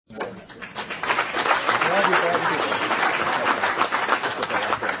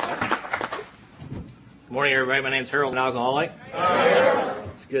morning, everybody. My name's Harold, an alcoholic.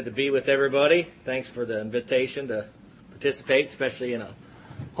 It's good to be with everybody. Thanks for the invitation to participate, especially in a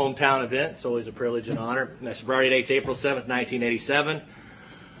hometown event. It's always a privilege and honor. My sobriety date's April 7th, 1987.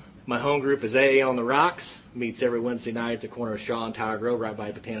 My home group is AA on the Rocks. Meets every Wednesday night at the corner of Shaw and Tower Grove, right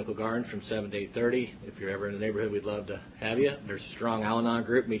by Botanical Gardens, from 7 to 8:30. If you're ever in the neighborhood, we'd love to have you. There's a strong Al-Anon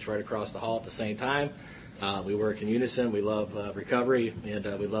group, meets right across the hall at the same time. We work in unison. We love recovery, and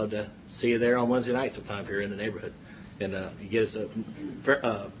we'd love to see you there on Wednesday night sometime if you're in the neighborhood. And you get us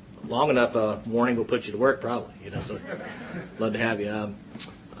a long enough warning, we'll put you to work probably. So love to have you.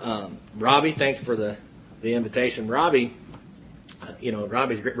 Robbie, thanks for the invitation. Robbie,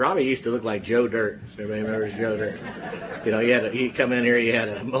 Robbie used to look like Joe Dirt. So everybody remembers Joe Dirt. He'd come in here, he had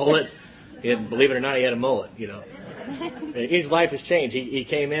a mullet. And believe it or not, he had a mullet. His life has changed. He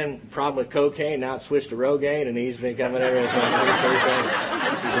came in probably with cocaine, now it switched to Rogaine, and he's been coming ever since.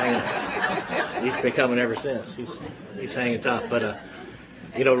 He's been coming ever since. He's hanging tough. But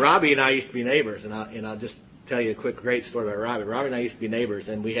Robbie and I used to be neighbors, and I'll just tell you a quick great story about Robbie. Robbie and I used to be neighbors,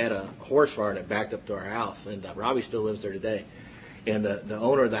 and we had a horse farm that backed up to our house, and Robbie still lives there today. And the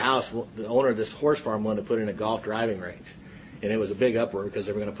owner of the house, the owner of this horse farm, wanted to put in a golf driving range. And it was a big uproar because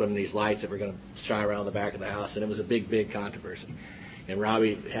they were going to put in these lights that were going to shine around the back of the house. And it was a big, big controversy. And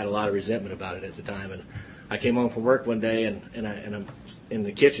Robbie had a lot of resentment about it at the time. And I came home from work one day, and I'm in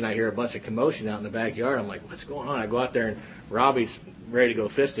the kitchen. I hear a bunch of commotion out in the backyard. I'm like, what's going on? I go out there, and Robbie's ready to go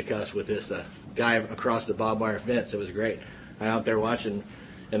fisticuffs with this guy across the barbed wire fence. It was great. I'm out there watching.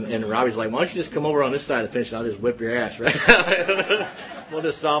 And Robbie's like, why don't you just come over on this side of the fence and I'll just whip your ass, right? We'll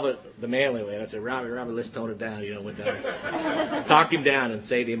just solve it the manly way. And I said, Robbie, let's tone it down. Went down, talked him down and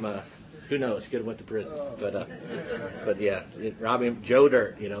saved him, who knows, he could have went to prison. But yeah, Robbie, Joe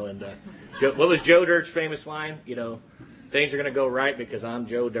Dirt, and what was Joe Dirt's famous line? Things are going to go right because I'm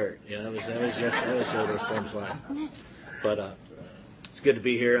Joe Dirt. That was Joe Dirt's famous line. But it's good to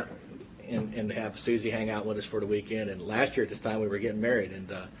be here. And to have Susie hang out with us for the weekend. And last year at this time we were getting married,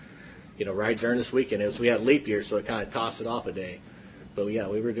 and right during this weekend we had leap year, so it kind of tossed it off a day. But yeah,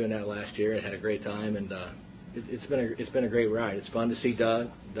 we were doing that last year and had a great time, and it's been a great ride. It's fun to see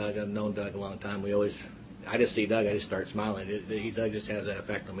Doug. I've known Doug a long time. I just see Doug, I just start smiling. Doug just has that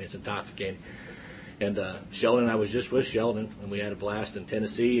effect on me. It's intoxicating. And Sheldon, I was just with Sheldon, and we had a blast in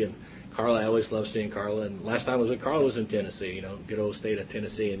Tennessee. And Carla, I always love seeing Carla. And last time I was with Carla was in Tennessee, good old state of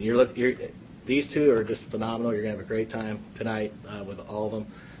Tennessee. And these two are just phenomenal. You're going to have a great time tonight with all of them.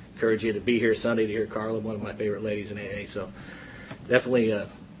 Encourage you to be here Sunday to hear Carla, one of my favorite ladies in AA. So definitely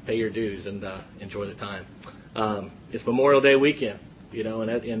pay your dues and enjoy the time. It's Memorial Day weekend,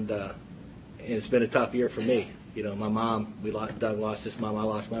 and it's been a tough year for me. My mom, Doug lost his mom. I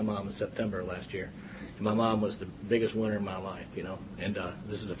lost my mom in September of last year. My mom was the biggest winner in my life, and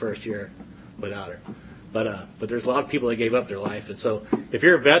this is the first year without her. But there's a lot of people that gave up their life, and so if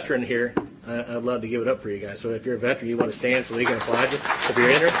you're a veteran here, I'd love to give it up for you guys. So if you're a veteran, you want to stand so we can applaud you. If you're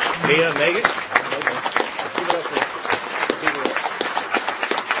in here, Mia, Megan, okay. Give it up for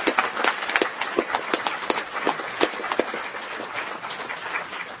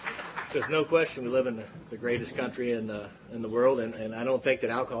There's no question we live in the greatest country in the world, and I don't think that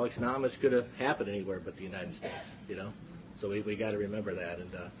Alcoholics Anonymous could have happened anywhere but the United States, So we got to remember that,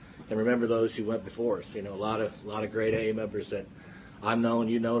 and remember those who went before us. A lot of great AA members that I've known,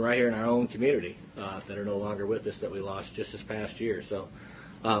 right here in our own community that are no longer with us that we lost just this past year. So,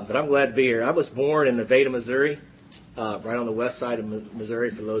 but I'm glad to be here. I was born in Nevada, Missouri, right on the west side of Missouri.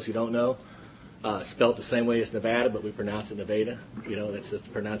 For those who don't know. Spelt the same way as Nevada, but we pronounce it Nevada. That's the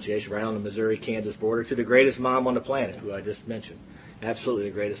pronunciation, right on the Missouri-Kansas border, to the greatest mom on the planet, who I just mentioned. Absolutely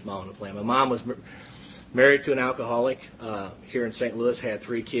the greatest mom on the planet. My mom was married to an alcoholic here in St. Louis, had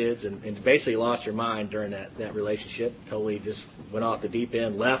 3 kids, and basically lost her mind during that relationship. Totally just went off the deep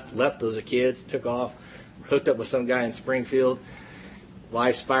end, left those kids, took off, hooked up with some guy in Springfield.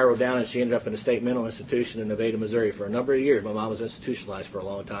 Life spiraled down, and she ended up in a state mental institution in Nevada, Missouri for a number of years. My mom was institutionalized for a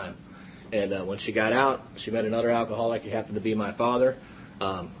long time. And when she got out, she met another alcoholic. He happened to be my father.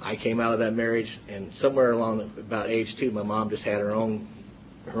 I came out of that marriage, and somewhere along about age 2, my mom just had her own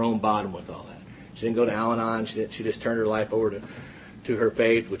bottom with all that. She didn't go to Al-Anon. She just turned her life over to her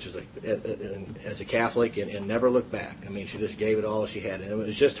faith, which is as a Catholic, and never looked back. I mean, she just gave it all she had. And it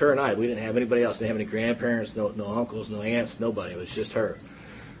was just her and I. We didn't have anybody else. We didn't have any grandparents, no uncles, no aunts, nobody. It was just her.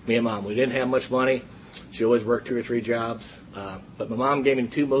 Me and Mom. We didn't have much money. She always worked 2 or 3 jobs. But my mom gave me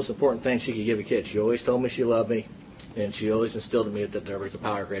the 2 most important things she could give a kid. She always told me she loved me, and she always instilled in me that there was a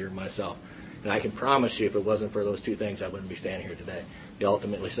power greater than myself. And I can promise you, if it wasn't for those 2 things, I wouldn't be standing here today. They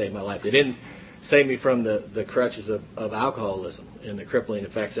ultimately saved my life. They didn't save me from the crutches of alcoholism and the crippling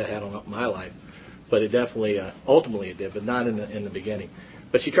effects that had on my life. but it definitely, ultimately it did, but not in the beginning.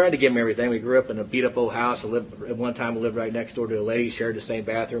 But she tried to give me everything. We grew up in a beat-up old house. At one time, we lived right next door to a lady, shared the same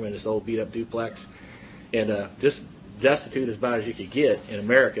bathroom in this old beat-up duplex, and just destitute as about as you could get in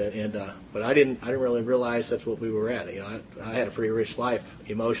America. And but I didn't really realize that's what we were at. You know, I had a pretty rich life,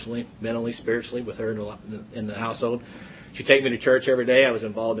 emotionally, mentally, spiritually, with her in the household. She'd take me to church every day. I was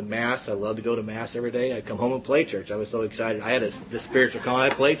involved in Mass. I loved to go to Mass every day. I'd come home and play church. I was so excited. I had this spiritual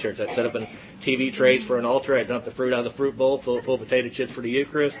calling. I'd play church. I'd set up TV trays for an altar. I'd dump the fruit out of the fruit bowl, full potato chips for the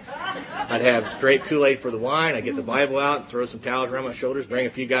Eucharist. I'd have grape Kool-Aid for the wine. I'd get the Bible out, throw some towels around my shoulders, bring a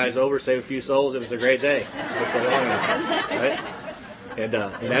few guys over, save a few souls. It was a great day. Right? And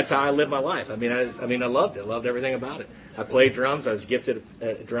that's how I lived my life. I mean, I loved it. I loved everything about it. I played drums. I was gifted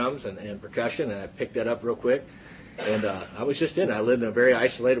at drums and percussion, and I picked that up real quick. And I was just in it. I lived in a very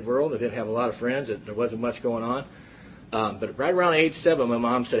isolated world. I didn't have a lot of friends. There wasn't much going on. But right around age 7, my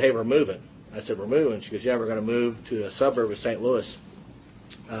mom said, "Hey, we're moving." I said, "We're moving?" She goes, "Yeah, we're going to move to a suburb of St. Louis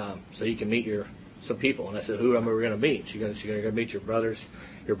so you can meet some people." And I said, "Who am I going to meet?" She's going to meet your brother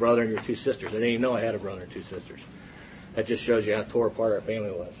and your 2 sisters. I didn't even know I had a brother and 2 sisters. That just shows you how tore apart our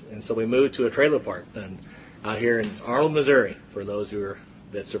family was. And so we moved to a trailer park out here in Arnold, Missouri, for those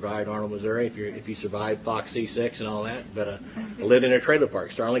that survived Arnold, Missouri, if you survived Fox C6 and all that. But I lived in a trailer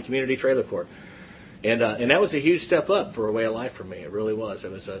park, Starling Community Trailer Park. And that was a huge step up for a way of life for me. It really was.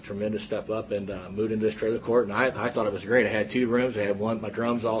 It was a tremendous step up, and moved into this trailer court, and I thought it was great. I had 2 rooms. I had my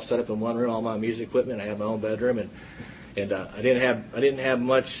drums all set up in one room, all my music equipment. I had my own bedroom, and I didn't have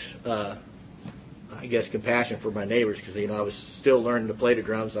much, I guess, compassion for my neighbors, because I was still learning to play the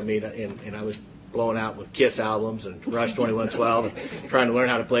drums. I mean, and I was blowing out with Kiss albums and Rush 2112 and trying to learn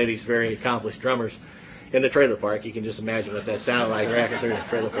how to play these very accomplished drummers in the trailer park. You can just imagine what that sounded like racking through the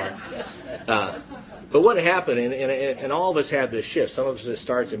trailer park. But what happened, and all of us have this shift. Some of us it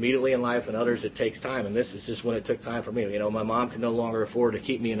starts immediately in life, and others it takes time. And this is just when it took time for me. My mom could no longer afford to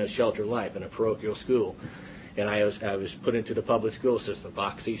keep me in a sheltered life in a parochial school, and I was put into the public school system,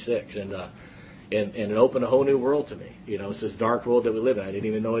 Fox C6, and it opened a whole new world to me. It's this dark world that we live in. I didn't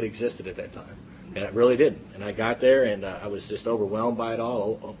even know it existed at that time. And I really didn't. And I got there, and I was just overwhelmed by it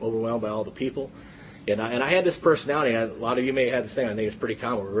all, overwhelmed by all the people. And I had this personality. A lot of you may have the same. I think it's pretty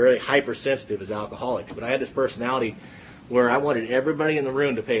common. We're really hypersensitive as alcoholics. But I had this personality where I wanted everybody in the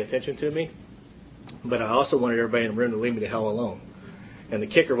room to pay attention to me, but I also wanted everybody in the room to leave me the hell alone. And the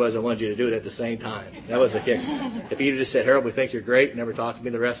kicker was I wanted you to do it at the same time. That was the kicker. If you just said, "Harold, we think you're great," never talk to me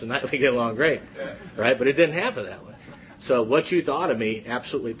the rest of the night, we get along great. Right? But it didn't happen that way. So what you thought of me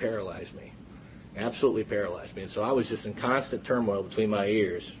absolutely paralyzed me. Absolutely paralyzed me. And so I was just in constant turmoil between my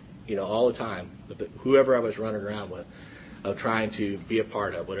ears, all the time, with whoever I was running around with, of trying to be a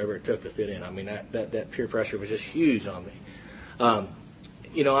part of, whatever it took to fit in. I mean, that peer pressure was just huge on me.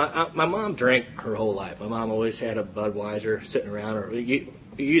 My mom drank her whole life. My mom always had a Budweiser sitting around, or it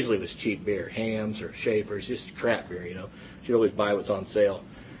usually was cheap beer, Hams or Schaefer's, just crap beer, She'd always buy what's on sale.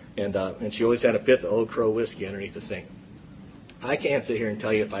 And she always had a 5th of Old Crow whiskey underneath the sink. I can't sit here and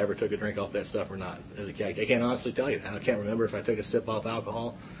tell you if I ever took a drink off that stuff or not as a kid. I can't honestly tell you. I can't remember if I took a sip off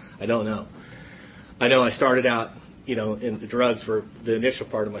alcohol. I don't know. I know I started out, in the drugs for the initial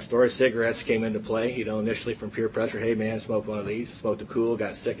part of my story. Cigarettes came into play, initially from peer pressure. Hey, man, smoke one of these. Smoked a Kool,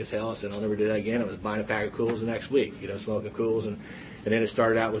 got sick as hell. I said, I'll never do that again. I was buying a pack of Kools the next week, smoking Kools. And then it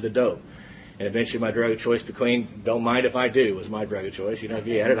started out with the dope. And eventually my drug of choice became, don't mind if I do, was my drug of choice. If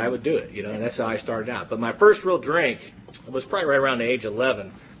you had it, I would do it. And that's how I started out. But my first real drink was probably right around the age of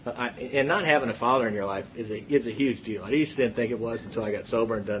 11. And not having a father in your life is a huge deal. I used to didn't think it was until I got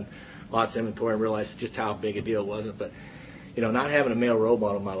sober and done lots of inventory and realized just how big a deal it wasn't. But, not having a male role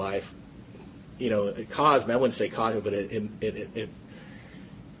model in my life, it caused me, I wouldn't say caused me, but it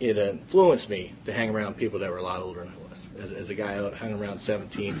influenced me to hang around people that were a lot older than I was. As a guy who hung around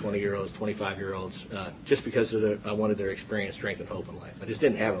 17, 20-year-olds, 25-year-olds, just because I wanted their experience, strength, and hope in life. I just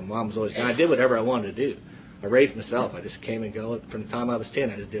didn't have them. Mom was always, and I did whatever I wanted to do. I raised myself. I just came and go. From the time I was 10,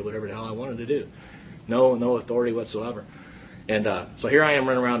 I just did whatever the hell I wanted to do. No authority whatsoever. And so here I am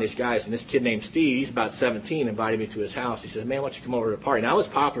running around these guys, and this kid named Steve, he's about 17, invited me to his house. He said, "Man, why don't you come over to the party?" Now, I was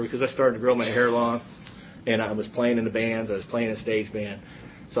popular because I started to grow my hair long, and I was playing in the bands. I was playing in a stage band.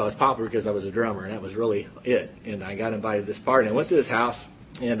 So I was popular because I was a drummer, and that was really it. And I got invited to this party. And I went to his house,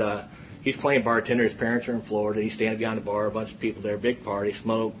 and he's playing bartender. His parents are in Florida. He's standing behind the bar, a bunch of people there, big party,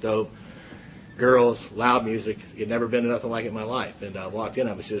 smoke, dope, girls, loud music. It had never been nothing like it in my life. And I walked in,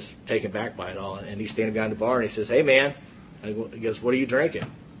 I was just taken back by it all. And he's standing behind the bar, and he says, "Hey, man," he goes, "What are you drinking?"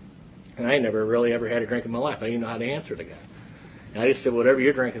 And I never really ever had a drink in my life. I didn't even know how to answer the guy. And I just said, "Whatever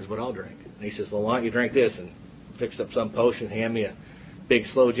you're drinking is what I'll drink." And he says, "Well, why don't you drink this?" And fixed up some potion, hand me a big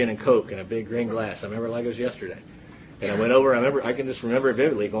slow gin and Coke in a big green glass. I remember like it was yesterday. And I went over, I can just remember it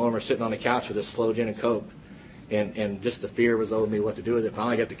vividly, going over sitting on the couch with this slow gin and Coke. And just the fear was over me what to do with it.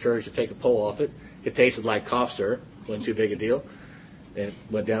 Finally I got the courage to take a pull off it. It tasted like cough syrup. Wasn't too big a deal. And it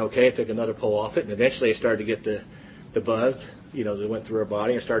went down okay. I took another pull off it. And eventually I started to get the buzz, that went through her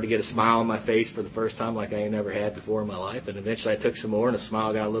body. I started to get a smile on my face for the first time like I ain't never had before in my life. And eventually I took some more and the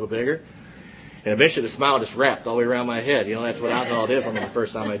smile got a little bigger. And eventually the smile just wrapped all the way around my head. That's what alcohol did for me the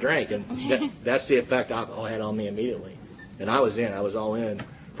first time I drank. And that's the effect alcohol had on me immediately. And I was all in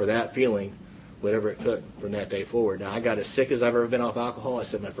for that feeling, whatever it took from that day forward. Now, I got as sick as I've ever been off alcohol. I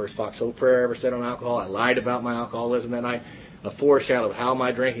said my first foxhole prayer I ever said on alcohol. I lied about my alcoholism that night. A foreshadow of how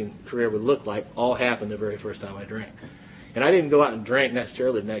my drinking career would look like all happened the very first time I drank. And I didn't go out and drink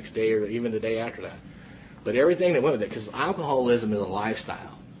necessarily the next day or even the day after that. But everything that went with it, because alcoholism is a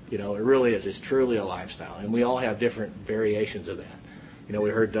lifestyle. It really is. It's truly a lifestyle. And we all have different variations of that. We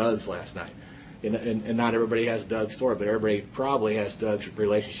heard Doug's last night. And not everybody has Doug's story, but everybody probably has Doug's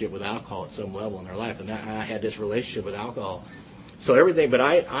relationship with alcohol at some level in their life. And I had this relationship with alcohol. So everything, but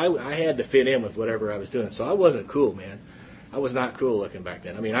I had to fit in with whatever I was doing. So I wasn't cool, man. I was not cool looking back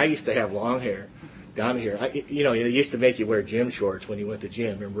then. I mean, I used to have long hair down here. They used to make you wear gym shorts when you went to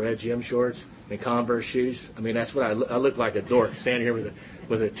gym. Remember red gym shorts and Converse shoes? I mean, that's what I looked like, a dork, standing here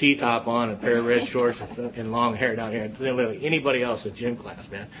with a T-top on, a pair of red shorts and long hair down here. I didn't look like anybody else in gym class,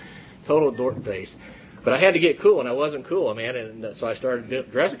 man. Total dork based. But I had to get cool, and I wasn't cool, man. And so I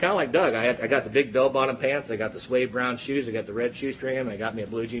started dressing kind of like Doug. I got the big bell-bottom pants. I got the suede brown shoes. I got the red shoestring. I got me a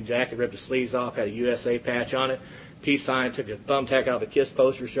blue jean jacket, ripped the sleeves off, had a USA patch on it, peace sign, took a thumbtack out of a KISS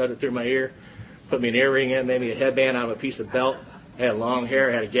poster, shoved it through my ear, put me an earring in, made me a headband out of a piece of belt. I had long hair,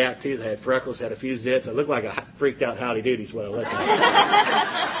 I had a gap tooth, I had freckles, had a few zits. I looked like a freaked-out Howdy Doody is what I looked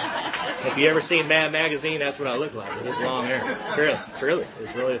like. If you ever seen Mad Magazine, that's what I look like, with this long hair. Truly.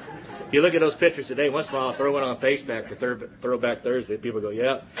 It's really... If you look at those pictures today, once in a while I'll throw one on Facebook for Throwback Thursday. People go,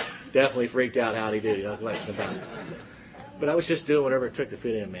 yep, definitely freaked out Howdy Doody. No question about it. But I was just doing whatever it took to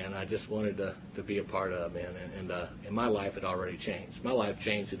fit in, man. I just wanted to be a part of it, man. And my life had already changed. My life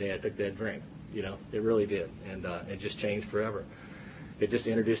changed the day I took that drink. It really did. And it just changed forever. It just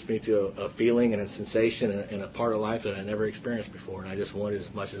introduced me to a feeling and a sensation and a part of life that I never experienced before. And I just wanted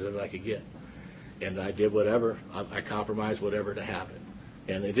as much as I could get. And I did whatever. I compromised whatever to happen.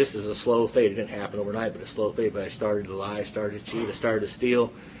 And it just is a slow fade. It didn't happen overnight, but a slow fade. But I started to lie, started to cheat, I started to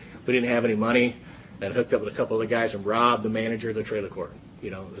steal. We didn't have any money. And hooked up with a couple of the guys and robbed the manager of the trailer court.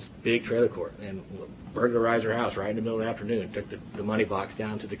 This big trailer court. And burglarized her house right in the middle of the afternoon. Took the money box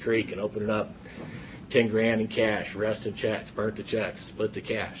down to the creek and opened it up. 10 grand in cash, arrested checks, burnt the checks, split the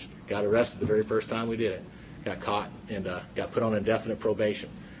cash. Got arrested the very first time we did it. Got caught and got put on indefinite probation.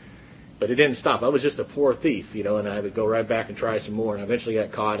 But it didn't stop. I was just a poor thief, and I would go right back and try some more. And I eventually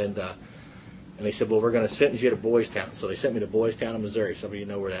got caught, and they said, well, we're going to sentence you to Boys Town. So they sent me to Boys Town, Missouri. Some of you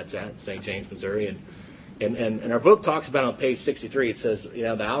know where that's at, St. James, Missouri. And our book talks about on page 63, it says, the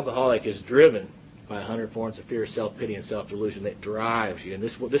alcoholic is driven by 100 forms of fear, self-pity, and self-delusion that drives you. And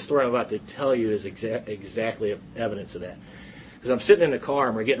this story I'm about to tell you is exactly evidence of that. Because I'm sitting in the car,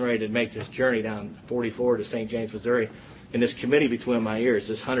 and we're getting ready to make this journey down 44 to St. James, Missouri. And this committee between my ears,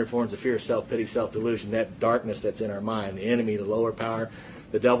 this 100 forms of fear, self-pity, self-delusion, that darkness that's in our mind, the enemy, the lower power,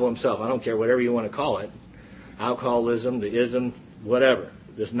 the devil himself, I don't care, whatever you want to call it, alcoholism, the ism, whatever,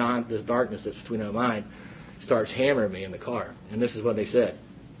 this darkness that's between our mind starts hammering me in the car. And this is what they said.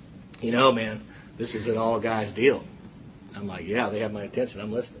 Man, this is an all guys deal. I'm like, yeah, they have my attention.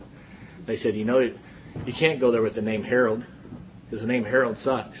 I'm listening. They said, you can't go there with the name Harold because the name Harold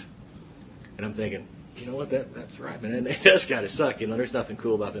sucks. And I'm thinking, you know what, that's right, man. It does kind of suck. There's nothing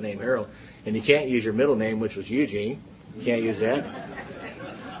cool about the name Harold. And you can't use your middle name, which was Eugene. You can't use that.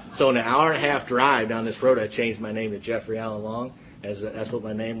 So in an hour and a half drive down this road, I changed my name to Jeffrey Allen Long. That's what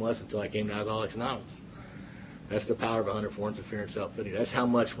my name was until I came to Alcoholics Anonymous. That's the power of 100 forms of fear and self-pity. That's how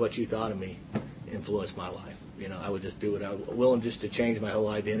much what you thought of me influenced my life. I would just do it. I was willing just to change my whole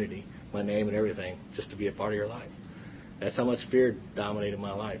identity, my name and everything, just to be a part of your life. That's how much fear dominated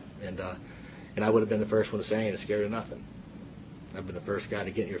my life. And I would have been the first one to say, I ain't scared of nothing. I've been the first guy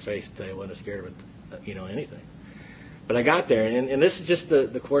to get in your face and tell you I wasn't scared of anything. But I got there, and this is just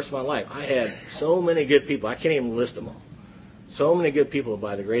the course of my life. I had so many good people. I can't even list them all. So many good people,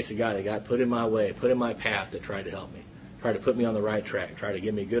 by the grace of God, that got put in my way, put in my path that tried to help me, tried to put me on the right track, tried to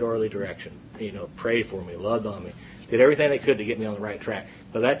give me good orderly direction, prayed for me, loved on me, did everything they could to get me on the right track.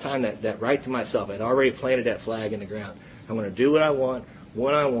 By that time, that right to myself, I'd already planted that flag in the ground. I'm going to do what I want,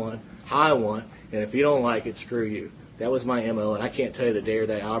 when I want, how I want, and if you don't like it, screw you. That was my MO, and I can't tell you the day or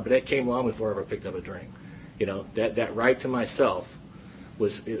that hour, but that came long before I ever picked up a drink. That right to myself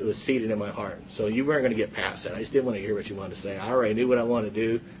it was seated in my heart. So you weren't going to get past that. I just didn't want to hear what you wanted to say. I already knew what I wanted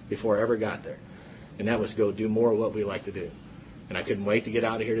to do before I ever got there, and that was go do more of what we like to do. And I couldn't wait to get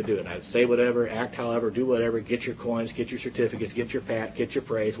out of here to do it. And I would say whatever, act however, do whatever, get your coins, get your certificates, get your pat, get your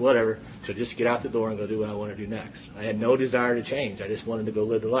praise, whatever. So just get out the door and go do what I want to do next. I had no desire to change. I just wanted to go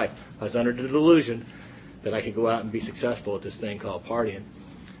live the life. I was under the delusion that I could go out and be successful at this thing called partying,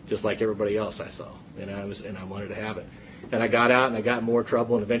 just like everybody else I saw. And I wanted to have it. And I got out and I got in more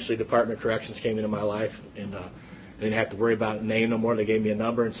trouble, and eventually Department of Corrections came into my life, and I didn't have to worry about a name no more. They gave me a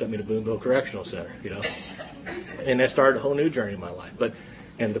number and sent me to Boonville Correctional Center, And that started a whole new journey in my life.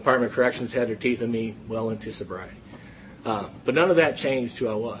 And the Department of Corrections had their teeth in me well into sobriety. But none of that changed who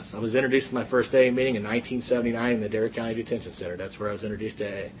I was. I was introduced to my first AA meeting in 1979 in the Dare County Detention Center. That's where I was introduced to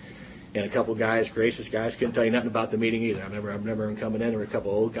AA. And a couple guys, gracious guys, couldn't tell you nothing about the meeting either. I remember them coming in. There were a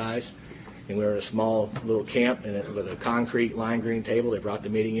couple old guys, and we were in a small little camp with a concrete lime green table. They brought the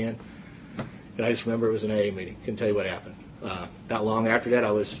meeting in, and I just remember it was an AA meeting. Couldn't tell you what happened. Not long after that,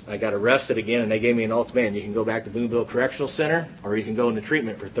 I got arrested again, and they gave me an ultimatum. You can go back to Boonville Correctional Center, or you can go into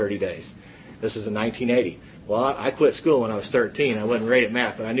treatment for 30 days. This is in 1980. Well, I quit school when I was 13. I wasn't great at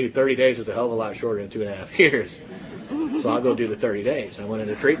math, but I knew 30 days was a hell of a lot shorter than 2.5 years. So I'll go do the 30 days. I went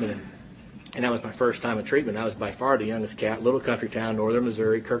into treatment, and that was my first time in treatment. I was by far the youngest cat, little country town, northern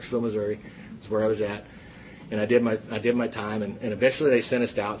Missouri, Kirksville, Missouri. That's where I was at. And I did my time, and eventually they sent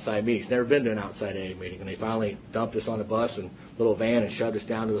us to outside meetings. Never been to an outside AA meeting, and they finally dumped us on a bus and little van and shoved us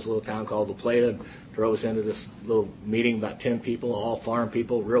down to this little town called La Plata and drove us into this little meeting, about 10 people, all farm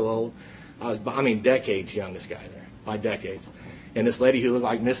people, real old. Decades youngest guy there, by decades. And this lady who looked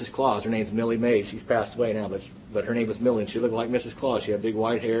like Mrs. Claus, her name's Millie Mays. She's passed away now, but her name was Millie, and she looked like Mrs. Claus. She had big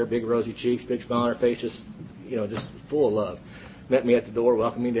white hair, big rosy cheeks, big smile on her face, just full of love. Met me at the door,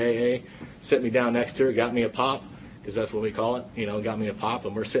 welcomed me to AA, sit me down next to her, got me a pop, because that's what we call it, got me a pop,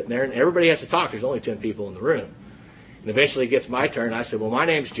 and we're sitting there, and everybody has to talk. There's only 10 people in the room. And eventually it gets my turn. I said, well, my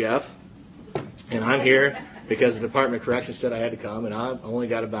name's Jeff, and I'm here because the Department of Corrections said I had to come, and I've only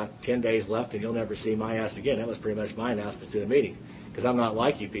got about 10 days left, and you'll never see my ass again. That was pretty much my announcement to the meeting, because I'm not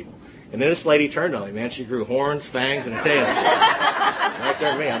like you people. And then this lady turned on me, man. She grew horns, fangs, and a tail. Right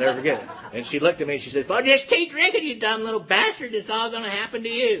there to me. I'll never forget it. And she looked at me and she said, well, just keep drinking, you dumb little bastard. It's all going to happen to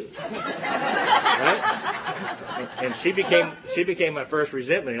you. Right? And she became my first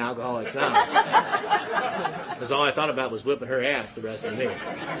resentment in Alcoholics Anonymous. Because all I thought about was whipping her ass the rest of the meeting.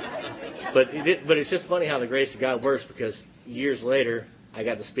 But it's just funny how the grace of God works, because years later, I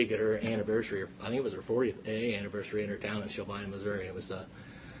got to speak at her anniversary. I think it was her 40th AA anniversary in her town in Shelbina, Missouri. It was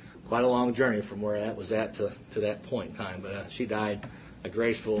quite a long journey from where that was at to that point in time. But she died a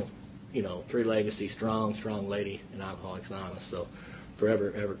graceful, three legacy, strong lady in Alcoholics Anonymous. So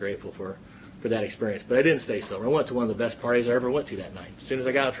forever, ever grateful for that experience. But I didn't stay sober. I went to one of the best parties I ever went to that night. As soon as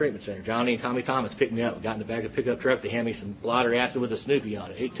I got out of treatment center, Johnny and Tommy Thomas picked me up. We got in the back of the pickup truck. They handed me some blotter acid with a Snoopy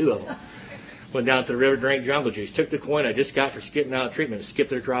on it. Ate 2 of them. Went down to the river, drank jungle juice. Took the coin I just got for skipping out of treatment and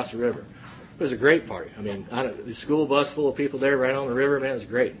skipped it across the river. It was a great party. The school bus full of people there right on the river, man, it was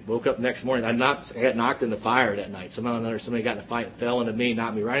great. Woke up the next morning. I got knocked in the fire that night. Somehow or another, somebody got in a fight and fell into me,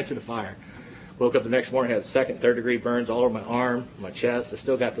 knocked me right into the fire. Woke up the next morning, had second, third degree burns all over my arm, my chest. I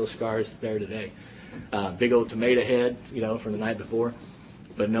still got those scars there today. Big old tomato head, from the night before.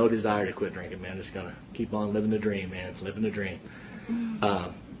 But no desire to quit drinking, man. Just going to keep on living the dream, man. Living the dream.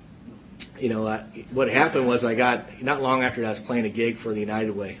 What happened was not long after that, I was playing a gig for the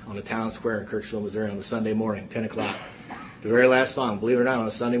United Way on the town square in Kirksville, Missouri on a Sunday morning, 10 o'clock. The very last song, believe it or not, on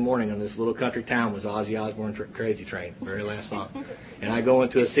a Sunday morning in this little country town was Ozzy Osbourne, Crazy Train, very last song. And I go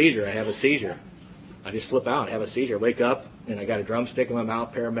into a seizure. I have a seizure. I just flip out, have a seizure. I wake up, and I got a drumstick in my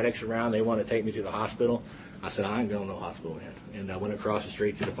mouth, paramedics around. They want to take me to the hospital. I said, I ain't going to no hospital, man. And I went across the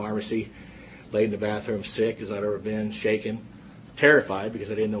street to the pharmacy, laid in the bathroom, sick as I'd ever been, shaking, terrified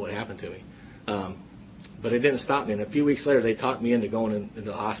because I didn't know what happened to me. But it didn't stop me. And a few weeks later, they talked me into going into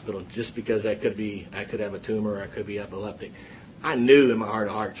the hospital just because I could have a tumor, or I could be epileptic. I knew in my heart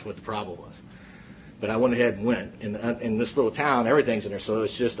of hearts what the problem was. But I went ahead and went. And in this little town, everything's in there. So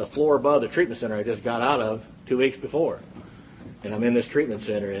it's just a floor above the treatment center I just got out of 2 weeks before. And I'm in this treatment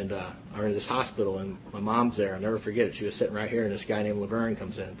center or in this hospital, and my mom's there. I'll never forget it. She was sitting right here, and this guy named Laverne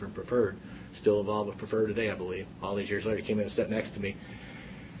comes in from Preferred, still involved with Preferred today, I believe. All these years later, he came in and sat next to me.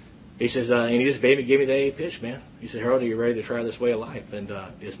 He says, and he just gave me the AA pitch, man. He said, Harold, are you ready to try this way of life? And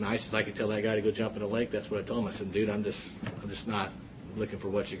as nice as I could tell that guy to go jump in the lake, that's what I told him. I said, dude, I'm just not looking for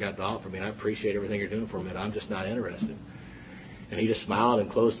what you got to offer me. And I appreciate everything you're doing for me, and I'm just not interested. And he just smiled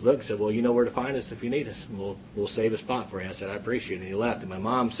and closed the book and said, well, you know where to find us if you need us. And we'll save a spot for you. I said, I appreciate it. And he left. And my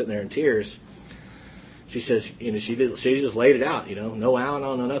mom's sitting there in tears. she says, she just laid it out, no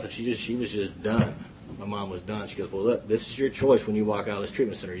Al-Anon, no nothing. She was just done. My mom was done. She goes, well, look, this is your choice when you walk out of this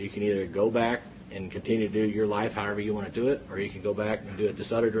treatment center. You can either go back and continue to do your life however you want to do it, or you can go back and do it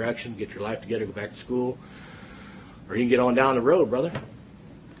this other direction, get your life together, go back to school, or you can get on down the road, brother.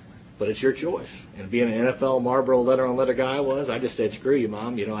 But it's your choice. And being an NFL Marlboro letter-on-letter guy I just said, screw you,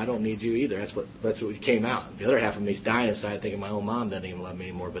 Mom. I don't need you either. That's what came out. The other half of me is dying inside thinking my own mom doesn't even love me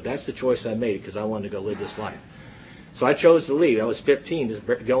anymore. But that's the choice I made because I wanted to go live this life. So I chose to leave. I was 15, just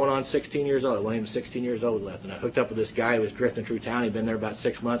going on 16 years old. I wasn't even 16 years old left. And I hooked up with this guy who was drifting through town. He'd been there about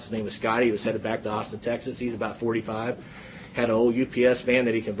 6 months. His name was Scotty. He was headed back to Austin, Texas. He's about 45. Had an old UPS van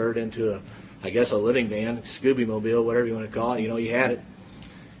that he converted into a living van, Scooby Mobile, whatever you want to call it. He had it.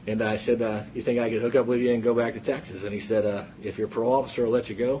 And I said, you think I could hook up with you and go back to Texas? And he said, if your parole officer will let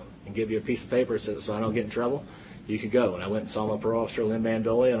you go and give you a piece of paper so I don't get in trouble, you could go. And I went and saw my parole officer, Lynn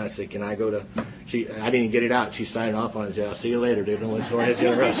Mandolia, and I said, can I go to... I didn't even get it out. She signed off on it. I'll see you later, dude. She was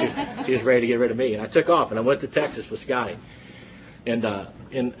ready to get rid of me. And I took off, and I went to Texas with Scotty. And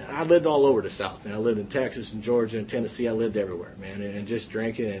I lived all over the South, man. I lived in Texas and Georgia and Tennessee. I lived everywhere, man, and just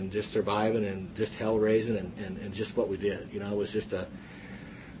drinking and just surviving and just hell raising and just what we did. I was just a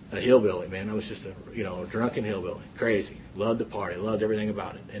hillbilly, man. I was just a drunken hillbilly, crazy. Loved the party, loved everything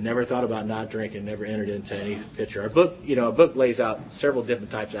about it, and never thought about not drinking. Never entered into any picture. Our book, a book lays out several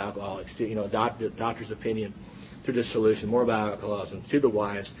different types of alcoholics. Doctor's opinion through the solution, more about alcoholism, to the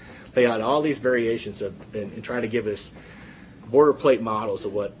wives, lay out all these variations of and try to give us boilerplate models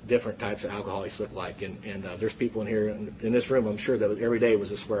of what different types of alcoholics look like. And there's people in here, in this room, I'm sure that every day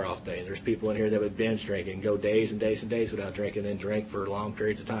was a swear-off day. There's people in here that would binge drink and go days and days and days without drinking and drink for long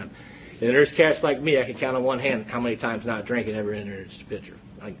periods of time. And there's cats like me, I can count on one hand how many times not drinking ever entered the picture.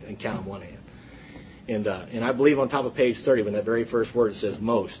 I can count on one hand. And I believe on top of page 30, when that very first word, it says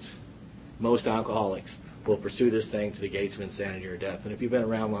most alcoholics will pursue this thing to the gates of insanity or death. And if you've been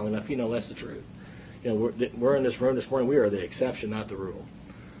around long enough, that's the truth. We're in this room this morning. We are the exception, not the rule.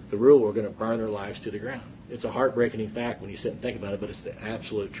 The rule, we're going to burn their lives to the ground. It's a heartbreaking fact when you sit and think about it, but it's the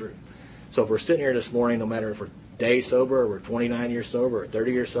absolute truth. So if we're sitting here this morning, no matter if we're day sober or we're 29 years sober or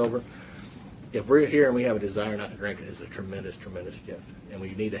 30 years sober, if we're here and we have a desire not to drink, it is a tremendous, tremendous gift. And we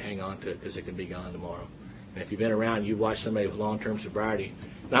need to hang on to it because it can be gone tomorrow. And if you've been around and you watch somebody with long-term sobriety,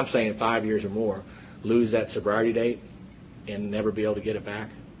 and I'm saying 5 years or more, lose that sobriety date and never be able to get it back,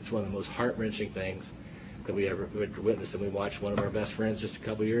 it's one of the most heart-wrenching things that we ever witnessed. And we watched one of our best friends just a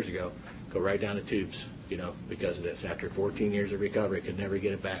couple of years ago go right down the tubes, because of this. After 14 years of recovery, could never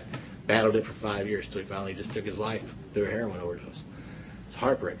get it back. Battled it for 5 years till he finally just took his life through a heroin overdose. It's a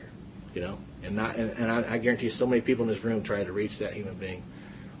heartbreaker, And I guarantee you so many people in this room tried to reach that human being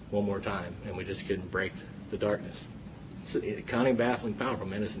one more time, and we just couldn't break the darkness. It's cunning, baffling, powerful,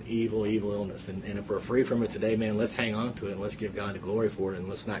 man. It's an evil, evil illness. And if we're free from it today, man, let's hang on to it and let's give God the glory for it and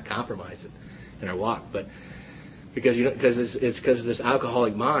let's not compromise it in our walk. But because it's because of this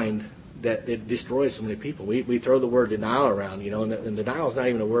alcoholic mind that it destroys so many people. We throw the word denial around, and denial is not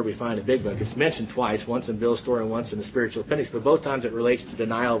even a word we find in Big Book. It's mentioned twice, once in Bill's story and once in the Spiritual Appendix, but both times it relates to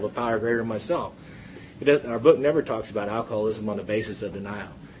denial of a power greater than myself. Our book never talks about alcoholism on the basis of denial.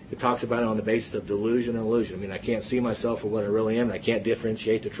 It talks about it on the basis of delusion and illusion. I mean, I can't see myself for what I really am, and I can't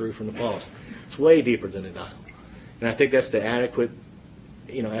differentiate the true from the false. It's way deeper than denial. And I think that's the adequate,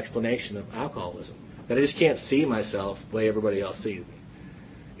 explanation of alcoholism. That I just can't see myself the way everybody else sees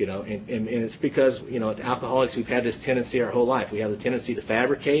me. And it's because, alcoholics, we've had this tendency our whole life. We have the tendency to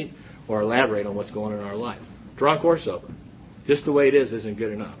fabricate or elaborate on what's going on in our life. Drunk or sober. Just the way it is isn't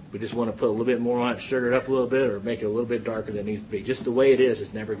good enough. We just want to put a little bit more on it, sugar it up a little bit, or make it a little bit darker than it needs to be. Just the way it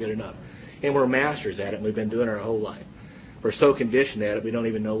is never good enough. And we're masters at it, and we've been doing it our whole life. We're so conditioned at it, we don't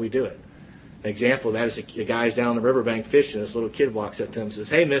even know we do it. An example of that is the guy's down on the riverbank fishing. This little kid walks up to him and says,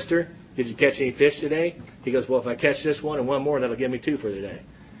 "Hey, mister, did you catch any fish today?" He goes, "Well, if I catch this one and one more, that'll give me 2 for the day."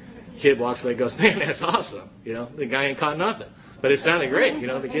 The kid walks away and goes, "Man, that's awesome." The guy ain't caught nothing. But it sounded great.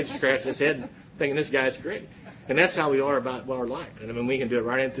 The kid scratched his head thinking this guy's great. And that's how we are about our life. And I mean, we can do it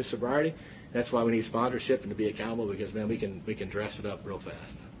right into sobriety. That's why we need sponsorship and to be accountable, because, man, we can dress it up real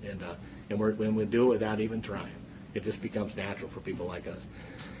fast. And when we do it without even trying, it just becomes natural for people like us.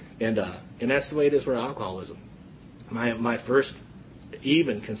 And that's the way it is for alcoholism. My first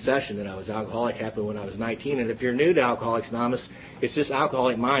even concession that I was alcoholic happened when I was 19. And if you're new to Alcoholics Anonymous, it's this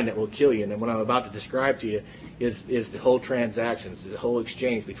alcoholic mind that will kill you. And then what I'm about to describe to you is the whole transaction, the whole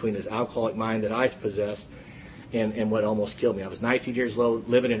exchange between this alcoholic mind that I possessed and what almost killed me. I was 19 years old,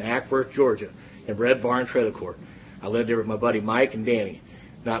 living in Ackworth, Georgia, in Red Barn Trailer Court. I lived there with my buddy Mike and Danny.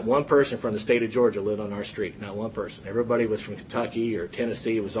 Not one person from the state of Georgia lived on our street. Not one person. Everybody was from Kentucky or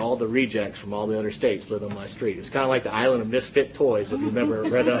Tennessee. It was all the rejects from all the other states lived on my street. It was kind of like the island of misfit toys, if you remember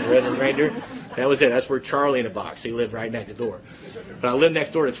Red Reindeer. That was it. That's where Charlie in a Box. He lived right next door. But I lived next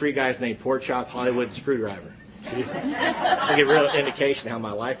door to 3 guys named Pork Chop, Hollywood, and Screwdriver. So you get a real indication how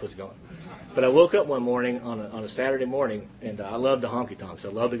my life was going. But I woke up one morning on a Saturday morning, and I loved the honky tonks. I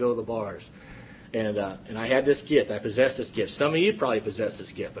loved to go to the bars. And I had this gift. I possessed this gift. Some of you probably possess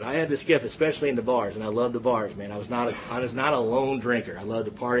this gift, but I had this gift, especially in the bars, and I loved the bars, man. I was not a lone drinker. I loved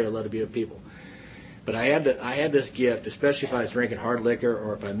to party. I loved to be with people. But I had this gift, especially if I was drinking hard liquor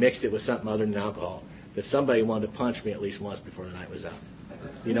or if I mixed it with something other than alcohol, that somebody wanted to punch me at least once before the night was out.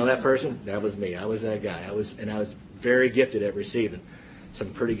 You know that person? That was me. I was that guy. I was very gifted at receiving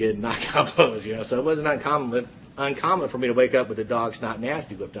some pretty good knockout blows. So it wasn't uncommon for me to wake up with the dog snot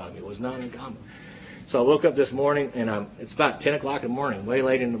nasty whipped out of me. It was not uncommon. So I woke up this morning, and it's about 10 o'clock in the morning, way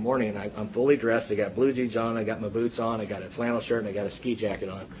late in the morning, and I'm fully dressed. I got blue jeans on, I got my boots on, I got a flannel shirt, and I got a ski jacket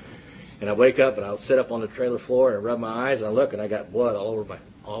on. And I wake up, and I'll sit up on the trailer floor and rub my eyes, and I look, and I got blood all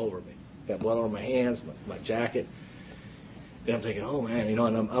over me. Got blood all over my hands, my jacket. And I'm thinking, oh, man, and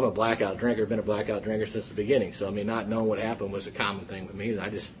I'm a blackout drinker, been a blackout drinker since the beginning. So, not knowing what happened was a common thing with me. I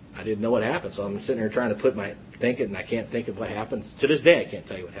didn't know what happened. So I'm sitting here trying to put my thinking, and I can't think of what happened. To this day, I can't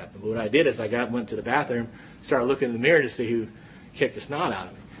tell you what happened. But what I did is I went to the bathroom, started looking in the mirror to see who kicked the snot out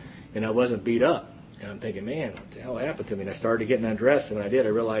of me. And I wasn't beat up. And I'm thinking, man, what the hell happened to me? And I started getting undressed. And when I did, I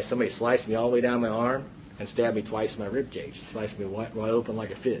realized somebody sliced me all the way down my arm and stabbed me twice in my rib cage. Sliced me wide open like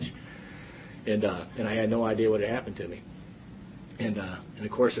a fish. And I had no idea what had happened to me. And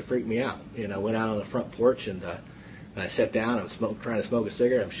of course, it freaked me out. I went out on the front porch, and I sat down. I'm trying to smoke a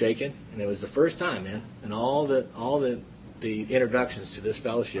cigarette. I'm shaking, and it was the first time, man. And all the introductions to this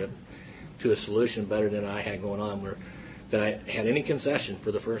fellowship, to a solution better than I had going on, were that I had any concession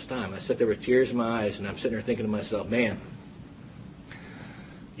for the first time. I sat there with tears in my eyes, and I'm sitting there thinking to myself, man,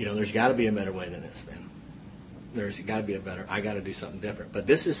 there's got to be a better way than this, man. There's got to be I got to do something different. But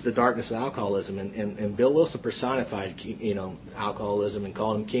this is the darkness of alcoholism, and Bill Wilson personified, alcoholism and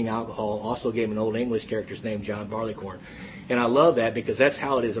called him King Alcohol. Also gave him an Old English character's name, John Barleycorn. And I love that because that's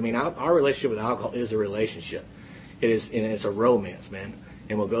how it is. Our relationship with alcohol is a relationship. It is, and it's a romance, man.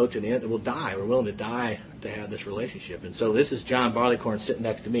 And we'll go to the end. We'll die. We're willing to die to have this relationship. And so this is John Barleycorn sitting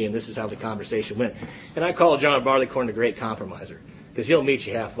next to me, and this is how the conversation went. And I call John Barleycorn the great compromiser because he'll meet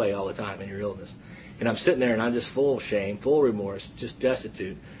you halfway all the time in your illness. And I'm sitting there, and I'm just full of shame, full of remorse, just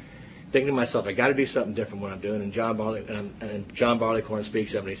destitute, thinking to myself, I got to do something different what I'm doing. And John Barleycorn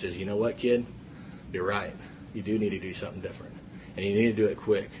speaks up, and he says, you know what, kid? You're right. You do need to do something different, and you need to do it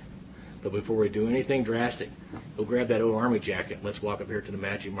quick. But before we do anything drastic, go grab that old Army jacket, and let's walk up here to the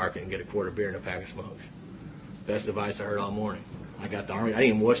Magic Market and get a quart of beer and a pack of smokes. Best advice I heard all morning. I got the Army. I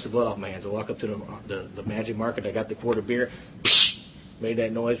didn't even wash the blood off my hands. I walk up to the Magic Market. I got the quart of beer, made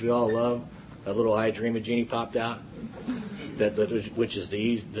that noise we all love. A little I Dream of Jeannie popped out, which is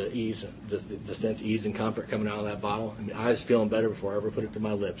the sense of ease and comfort coming out of that bottle. I was feeling better before I ever put it to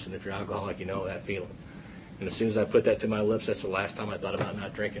my lips. And if you're alcoholic, you know that feeling. And as soon as I put that to my lips, that's the last time I thought about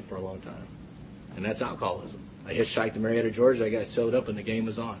not drinking for a long time. And that's alcoholism. I hitchhiked to Marietta, Georgia. I got sewed up, and the game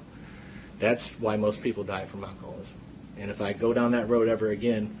was on. That's why most people die from alcoholism. And if I go down that road ever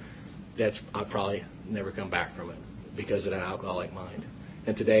again, I'll probably never come back from it because of that alcoholic mind.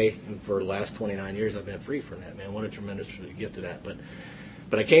 And today, for the last 29 years, I've been free from that, man. What a tremendous gift of that.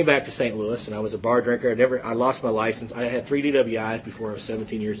 But I came back to St. Louis, and I was a bar drinker. I lost my license. I had 3 DWIs before I was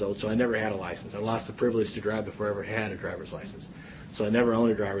 17 years old, so I never had a license. I lost the privilege to drive before I ever had a driver's license. So I never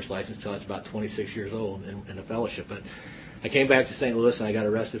owned a driver's license until I was about 26 years old in a fellowship. But I came back to St. Louis, and I got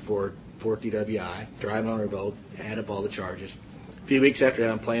arrested for 4th DWI, driving on a revoke, add up all the charges. A few weeks after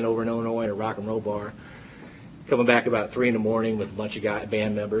that, I'm playing over in Illinois in a rock and roll bar. Coming back about 3 in the morning with a bunch of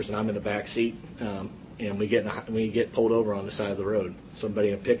band members, and I'm in the back seat, and we get pulled over on the side of the road. Somebody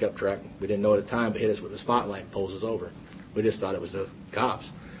in a pickup truck, we didn't know at the time, but hit us with a spotlight and pulls us over. We just thought it was the cops.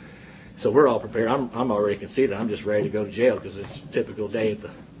 So we're all prepared. I'm already conceded. I'm just ready to go to jail because it's a typical day at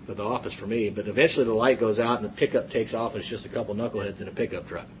the office for me. But eventually the light goes out and the pickup takes off, and it's just a couple knuckleheads in a pickup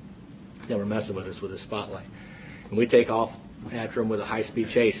truck. They were messing with us with a spotlight. And we take off after them with a high-speed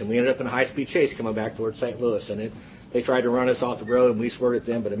chase, and we ended up in a high-speed chase coming back towards St. Louis, and they tried to run us off the road, and we swerved at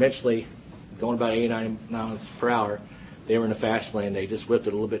them, but eventually, going about 89 miles per hour, they were in the fast lane. They just whipped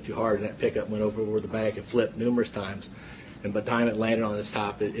it a little bit too hard, and that pickup went over the back and flipped numerous times, and by the time it landed on its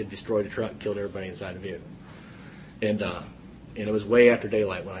top, it destroyed the truck and killed everybody inside the vehicle. And it was way after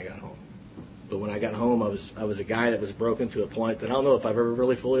daylight when I got home. But when I got home, I was a guy that was broken to a point that I don't know if I've ever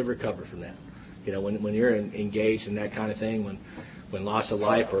really fully recovered from that. When you're engaged in that kind of thing, when when loss of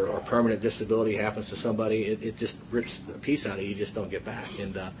life or permanent disability happens to somebody, it just rips a piece out of you. You just don't get back.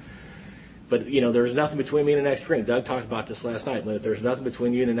 And but there's nothing between me and the next drink. Doug talked about this last night. But if there's nothing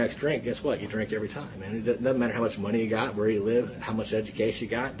between you and the next drink, guess what? You drink every time, man. It doesn't matter how much money you got, where you live, how much education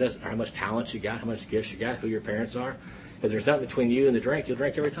you got, how much talent you got, how much gifts you got, who your parents are. If there's nothing between you and the drink, you'll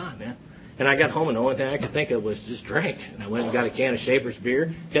drink every time, man. And I got home, and the only thing I could think of was just drink. And I went and got a can of Schaefer's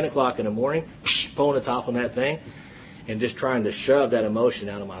beer, 10 o'clock in the morning, pulling the top on that thing, and just trying to shove that emotion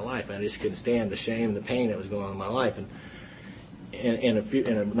out of my life. I just couldn't stand the shame and the pain that was going on in my life. And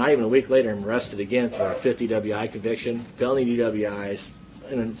not even a week later, I'm arrested again for a 50 WI conviction, felony DWIs,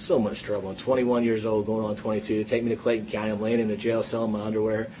 and in so much trouble. I'm 21 years old, going on 22. They take me to Clayton County. I'm laying in the jail cell in my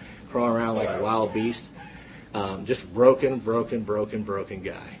underwear, crawling around like a wild beast. Just broken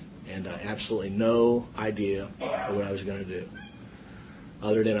guy. And absolutely no idea of what I was going to do,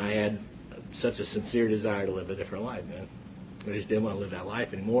 other than I had such a sincere desire to live a different life, man. I just didn't want to live that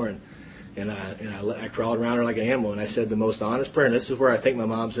life anymore. And I crawled around her like an animal, and I said the most honest prayer. And this is where I think my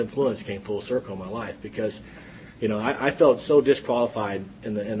mom's influence came full circle in my life, because, I felt so disqualified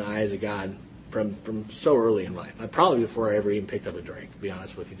in the eyes of God from so early in life. Probably before I ever even picked up a drink, to be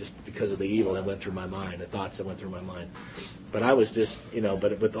honest with you, just because of the evil that went through my mind, the thoughts that went through my mind. But I was just,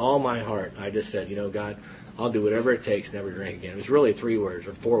 but with all my heart, I just said, God, I'll do whatever it takes, never drink again. It was really 3 words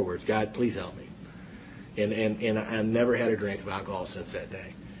or 4 words. God, please help me. And I've never had a drink of alcohol since that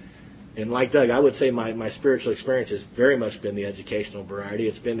day. And like Doug, I would say my spiritual experience has very much been the educational variety.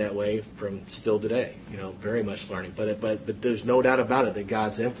 It's been that way from still today, very much learning. But there's no doubt about it that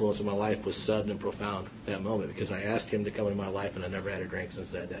God's influence in my life was sudden and profound at that moment, because I asked Him to come into my life, and I never had a drink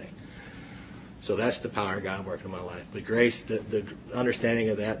since that day. So that's the power of God working in my life. But grace, the understanding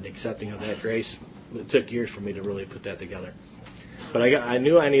of that and accepting of that grace, it took years for me to really put that together. But I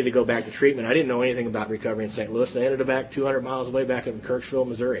knew I needed to go back to treatment. I didn't know anything about recovery in St. Louis. I ended up back 200 miles away back in Kirksville,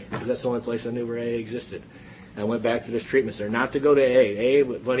 Missouri, because that's the only place I knew where AA existed. I went back to this treatment center, not to go to AA. AA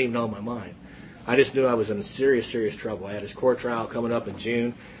wasn't even on my mind. I just knew I was in serious trouble. I had this court trial coming up in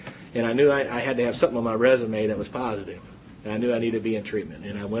June, and I knew I had to have something on my resume that was positive. And I knew I needed to be in treatment.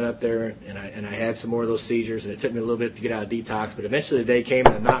 And I went up there, and I had some more of those seizures, and it took me a little bit to get out of detox. But eventually the day came,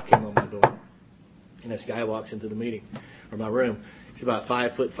 and a knock came on my door. And this guy walks into the meeting, or my room. He's about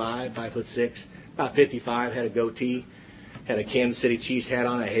 5'5", 5'6", about 55, had a goatee, had a Kansas City Chiefs hat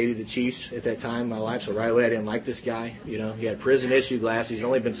on. I hated the Chiefs at that time in my life, so right away I didn't like this guy. He had prison-issue glasses. He's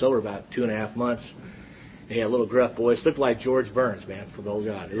only been sober about 2.5 months. And he had a little gruff voice. Looked like George Burns, man, from Old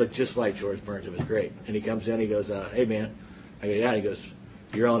God. He looked just like George Burns. It was great. And he comes in, he goes, hey, man. I go, yeah. And he goes,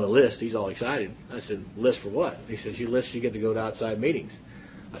 you're on the list. He's all excited. I said, list for what? He says, you list, you get to go to outside meetings.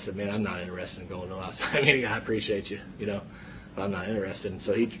 I said, man, I'm not interested in going to an outside meeting. I appreciate you, but I'm not interested. And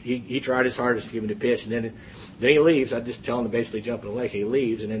so he tried his hardest to give me the pitch, and then he leaves. I just tell him to basically jump in the lake. He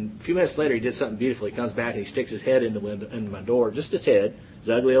leaves, and then a few minutes later, he did something beautiful. He comes back, and he sticks his head in the window, in my door, just his head, his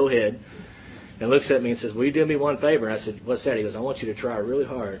ugly old head, and looks at me and says, will you do me one favor? I said, what's that? He goes, I want you to try really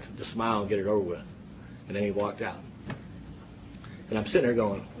hard to smile and get it over with. And then he walked out. And I'm sitting there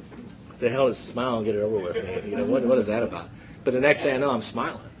going, what the hell is smile and get it over with, man? What is that about? But the next thing I know, I'm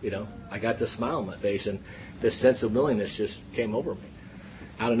smiling, I got this smile on my face, and this sense of willingness just came over me.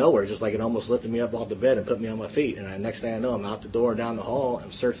 Out of nowhere, just like it almost lifted me up off the bed and put me on my feet. And the next thing I know, I'm out the door and down the hall, and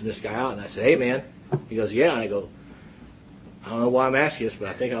I'm searching this guy out, and I said, hey, man. He goes, yeah. And I go, I don't know why I'm asking this, but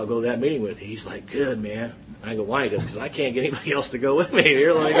I think I'll go to that meeting with you. He's like, good, man. And I go, why? He goes, because I can't get anybody else to go with me.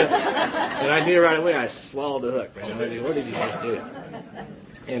 You're like, and I knew right away I swallowed the hook, man. I mean, what did you just do?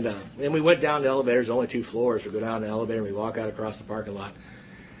 And then we went down the elevators, only 2 floors. We go down the elevator, and we walk out across the parking lot.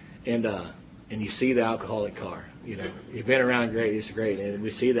 And you see the alcoholic car. You've been around great, it's great. And we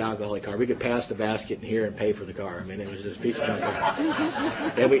see the alcoholic car. We could pass the basket in here and pay for the car. I mean, it was just a piece of junk.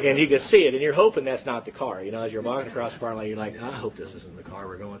 And you could see it, and you're hoping that's not the car. As you're walking across the parking lot, you're like, I hope this isn't the car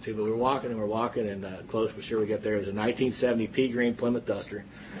we're going to. But we're walking, and close but sure we get there. It was a 1970 pea green Plymouth Duster.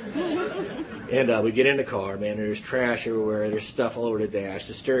 And we get in the car, man. There's trash everywhere. There's stuff all over the dash.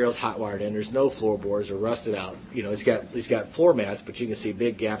 The stereo's hot wired in. There's no floorboards. They're rusted out. It's got floor mats, but you can see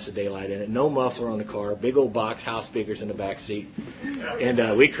big gaps of daylight in it. No muffler on the car. Big old box house speakers in the back seat.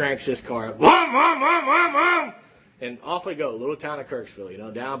 And we cranks this car up. Whom, whom, whom, whom, whom. And off we go, little town of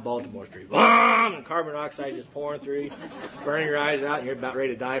Kirksville, down Baltimore Street. Whom, and carbon dioxide just pouring through, burning your eyes out, and you're about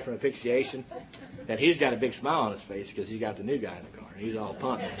ready to die from asphyxiation. And he's got a big smile on his face because he's got the new guy in the car. He's all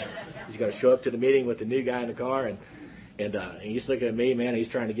pumped. He's got to show up to the meeting with the new guy in the car, and he's looking at me, man. He's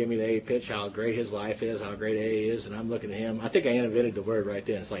trying to give me the AA pitch, how great his life is, how great AA is, and I'm looking at him. I think I invented the word right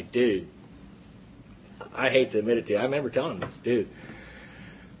then. It's like, dude, I hate to admit it to you. I remember telling him this, dude,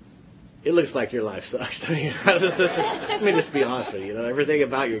 it looks like your life sucks to me. Let me just be honest with you. You know, everything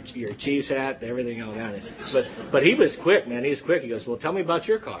about your Chiefs hat, everything all down it. But he was quick, man. He was quick. He goes, well, tell me about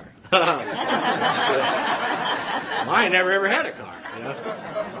your car. Mine never ever had a car, you know.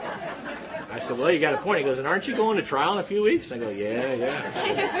 I said, well, you got a point. He goes, and aren't you going to trial in a few weeks? And I go,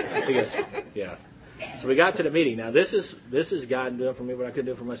 yeah. He goes, yeah. So we got to the meeting. Now this is God doing for me what I couldn't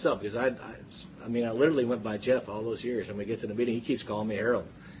do for myself, because I literally went by Jeff all those years, and we get to the meeting, he keeps calling me Harold,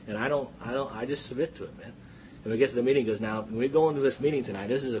 and I just submit to it, man. And we get to the meeting, he goes, now when we go into this meeting tonight,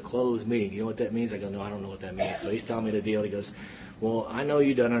 this is a closed meeting. You know what that means? I go, no, I don't know what that means. So he's telling me the deal. He goes, well, I know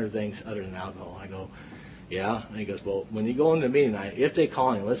you've done other things other than alcohol. I go, yeah. And he goes, well, when you go into the meeting tonight, if they call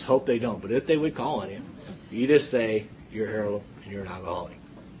on you, let's hope they don't, but if they would call on you, you just say you're Harold and you're an alcoholic.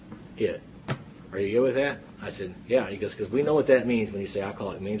 Are you good with that? I said, yeah. He goes, because we know what that means when you say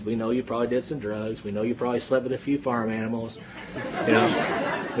alcoholic. It means we know you probably did some drugs. We know you probably slept with a few farm animals. You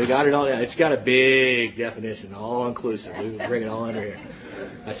know, we got it all down. It's got a big definition, all inclusive. We bring it all under here.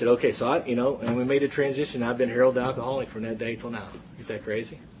 I said, okay, so and we made a transition. I've been Harold the alcoholic from that day till now. Isn't that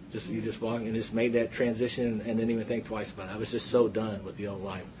crazy? You just walk and just made that transition and didn't even think twice about it. I was just so done with the old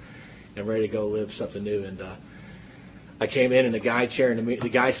life and ready to go live something new. And I came in, and the guy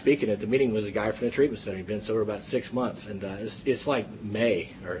speaking at the meeting was a guy from the treatment center. He'd been sober about 6 months, and it's like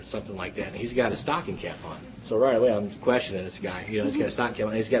May or something like that. And he's got a stocking cap on. So right away, I'm questioning this guy. You know, he's got a stocking cap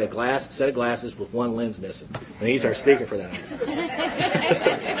on. He's got a set of glasses with one lens missing, and he's our speaker for that night.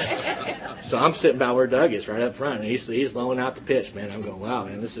 So I'm sitting by where Doug is, right up front, and he's loaning out the pitch, man. I'm going, wow,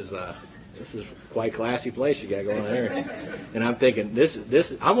 man, this is quite a classy place you got going on there. And I'm thinking, this.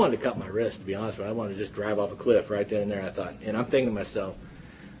 I wanted to cut my wrist, to be honest with you. I wanted to just drive off a cliff right then and there, I thought. And I'm thinking to myself,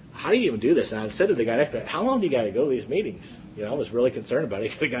 how do you even do this? And I said to the guy next to me, how long do you got to go to these meetings? You know, I was really concerned about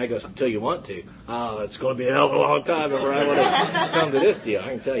it. The guy goes, until you want to. Oh, it's going to be a hell of a long time before I want to come to this deal,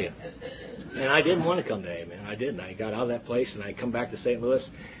 I can tell you. And I didn't want to come to AA, man. I didn't. I got out of that place, and I come back to St. Louis.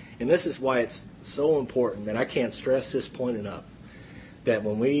 And this is why it's so important, and I can't stress this point enough, that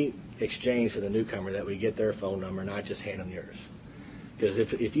when we exchange for the newcomer, that we get their phone number, not just hand them yours. Because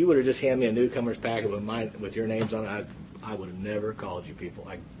if you would have just handed me a newcomer's packet with your names on it, I would have never called you people.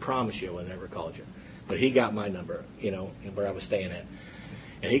 I promise you I would have never called you. But he got my number, you know, where I was staying at.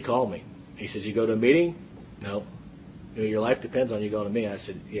 And he called me. He says, you go to a meeting? No. You know, your life depends on you going to me. I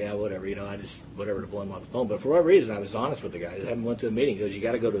said, yeah, whatever. You know, I just, whatever, to blow him off the phone. But for whatever reason, I was honest with the guy. I haven't went to a meeting. He goes, you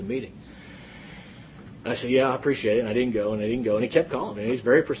got to go to a meeting. I said, yeah, I appreciate it. And I didn't go, and he kept calling me. He's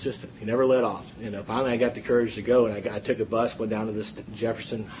very persistent. He never let off. And finally I got the courage to go, and I took a bus, went down to this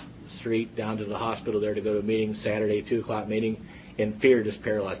Jefferson Street, down to the hospital there to go to a meeting, Saturday, 2 o'clock meeting, and fear just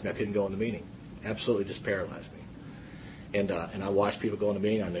paralyzed me. I couldn't go in the meeting. Absolutely just paralyzed me. And I watched people go in the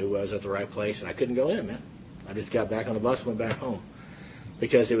meeting. I knew I was at the right place, and I couldn't go in, man. I just got back on the bus and went back home.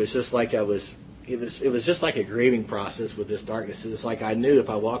 Because it was just like it was just like a grieving process with this darkness. It's like I knew if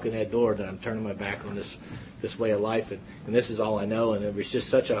I walk in that door that I'm turning my back on this way of life, and this is all I know, and it was just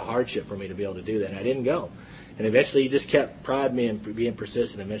such a hardship for me to be able to do that, and I didn't go. And eventually he just kept prodding me and being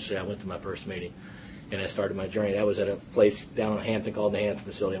persistent. Eventually I went to my first meeting, and I started my journey. That was at a place down in Hampton called the Hampton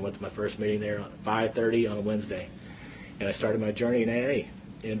Facility. I went to my first meeting there at 5:30 on a Wednesday, and I started my journey in AA.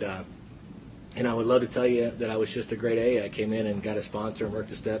 And I would love to tell you that I was just a great AA. I came in and got a sponsor and worked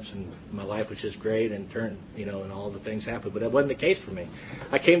the steps, and my life was just great and turned, and all the things happened. But that wasn't the case for me.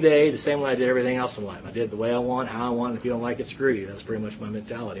 I came to AA the same way I did everything else in life. I did it the way I want, how I want. If you don't like it, screw you. That was pretty much my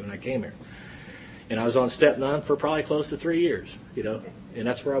mentality when I came here. And I was on step none for probably close to 3 years, and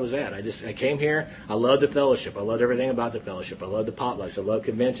that's where I was at. I came here. I loved the fellowship. I loved everything about the fellowship. I loved the potlucks. I loved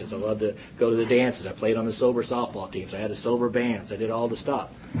conventions. I loved to go to the dances. I played on the sober softball teams. I had the sober bands. I did all the stuff.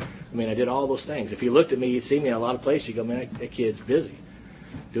 I did all those things. If you looked at me, you'd see me in a lot of places. You go, man, that kid's busy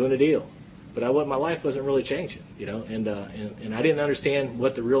doing a deal. But my life wasn't really changing, and I didn't understand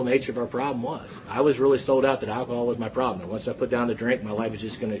what the real nature of our problem was. I was really sold out that alcohol was my problem. And once I put down the drink, my life was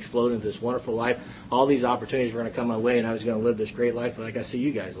just going to explode into this wonderful life. All these opportunities were going to come my way, and I was going to live this great life like I see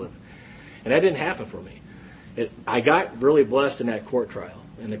you guys live. And that didn't happen for me. I got really blessed in that court trial.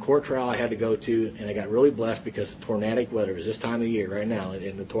 In the court trial I had to go to, and I got really blessed because of tornadic weather. It was this time of year right now,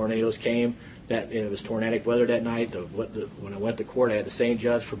 and the tornadoes came. It was tornadic weather that night. When I went to court, I had the same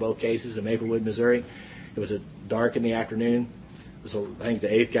judge for both cases in Maplewood, Missouri. It was dark in the afternoon. It was, I think, the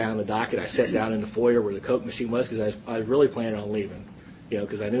 8th guy on the docket. I sat down in the foyer where the Coke machine was because I was really planning on leaving,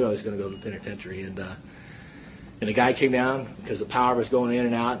 because I knew I was going to go to the penitentiary. And the guy came down because the power was going in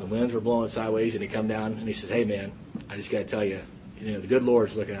and out and the winds were blowing sideways, and he come down and he says, hey, man, I just got to tell you, the good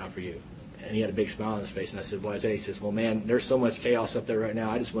Lord's looking out for you. And he had a big smile on his face, and I said, why is that? He says, well, man, there's so much chaos up there right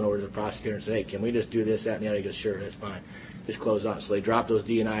now. I just went over to the prosecutor and said, hey, can we just do this, that, and the other? He goes, sure, that's fine. just closed on. So they dropped those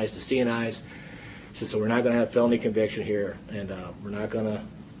DNIs to CNIs. Said, so we're not going to have felony conviction here, and we're not going to,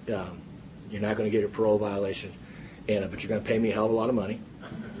 you're not going to get a parole violation, and but you're going to pay me a hell of a lot of money,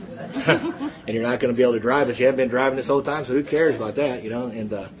 and you're not going to be able to drive, but you haven't been driving this whole time, so who cares about that, you know?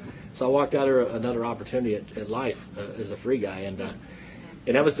 And so I walked out of another opportunity at life as a free guy, and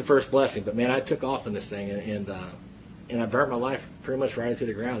that was the first blessing. But man, I took off in this thing, and I burnt my life pretty much right into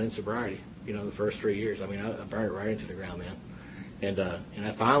the ground in sobriety. You know, the first 3 years. I mean, I burned it right into the ground, man. And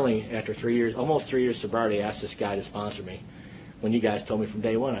I finally, after 3 years, almost 3 years sobriety, asked this guy to sponsor me. When you guys told me from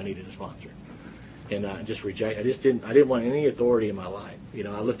day one I needed a sponsor, and I didn't want any authority in my life. You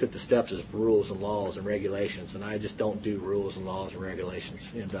know, I looked at the steps as rules and laws and regulations, and I just don't do rules and laws and regulations.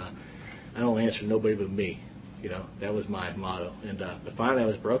 And I don't answer to nobody but me. You know, that was my motto. And but finally I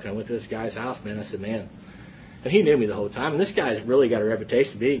was broken. I went to this guy's house, man. I said, man. And he knew me the whole time. And this guy's really got a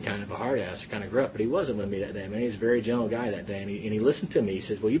reputation of being kind of a hard ass, kind of gruff. But he wasn't with me that day, man. He was a very gentle guy that day. And he listened to me. He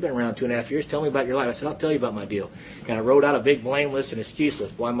says, well, you've been around 2.5 years. Tell me about your life. I said, I'll tell you about my deal. And I wrote out a big blame list and excuse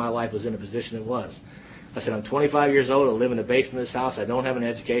list why my life was in the position it was. I said, I'm 25 years old. I live in the basement of this house. I don't have an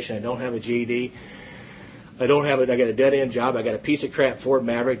education. I don't have a GED. I got a dead-end job. I got a piece of crap Ford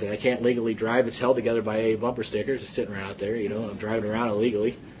Maverick that I can't legally drive. It's held together by A bumper stickers. It's sitting right out there. You know, I'm driving around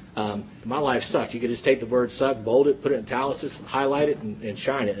illegally. My life sucked. You could just take the word suck, bold it, put it in italics, highlight it, and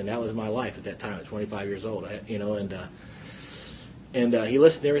shine it. And that was my life at that time at 25 years old. He listened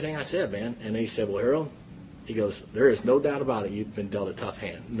to everything I said, man. And he said, well, Harold, he goes, there is no doubt about it. You've been dealt a tough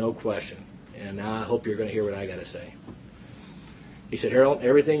hand. No question. And now I hope you're going to hear what I got to say. He said, Harold,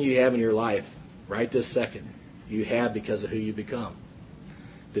 everything you have in your life right this second, you have because of who you become.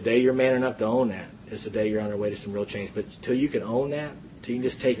 The day you're man enough to own that is the day you're on your way to some real change. But until you can own that, until you can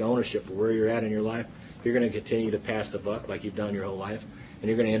just take ownership for where you're at in your life, you're going to continue to pass the buck like you've done your whole life. And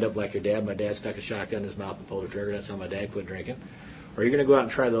you're going to end up like your dad. My dad stuck a shotgun in his mouth and pulled the trigger. That's how my dad quit drinking. Or you're going to go out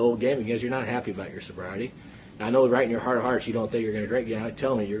and try the old game because you're not happy about your sobriety. I know right in your heart of hearts you don't think you're going to drink. Yeah, I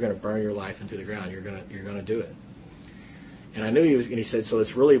tell me you're going to burn your life into the ground. You're going to do it. And I knew he was, and he said, so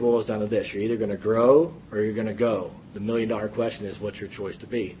it really boils down to this. You're either going to grow or you're going to go. The $1 million question is, what's your choice to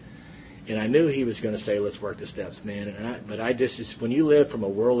be? And I knew he was going to say, let's work the steps, man. But when you live from a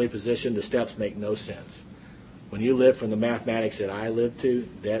worldly position, the steps make no sense. When you live from the mathematics that I lived to,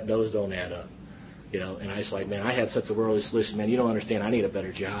 those don't add up. You know, and I was like, man, I had such a worldly solution, man. You don't understand. I need a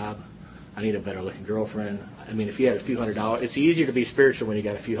better job. I need a better looking girlfriend. I mean, if you had a few $100s, it's easier to be spiritual when you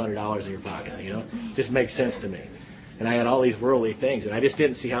got a few $100s in your pocket, you know? It just makes sense to me. And I had all these worldly things, and I just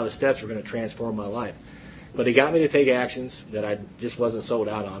didn't see how the steps were going to transform my life. But he got me to take actions that I just wasn't sold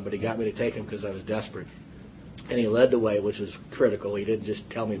out on, but he got me to take them because I was desperate. And he led the way, which was critical. He didn't just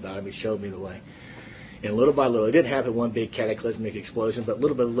tell me about it, he showed me the way. And little by little, it didn't happen one big cataclysmic explosion, but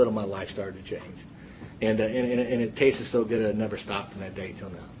little by little my life started to change. And it tasted so good it never stopped from that day till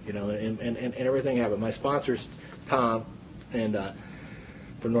now. You know, and everything happened. My sponsor's Tom, and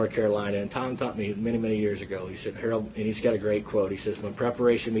from North Carolina, and Tom taught me many, many years ago. He said, Harold, and he's got a great quote. He says, when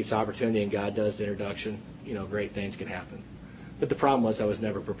preparation meets opportunity and God does the introduction, you know, great things can happen. But the problem was I was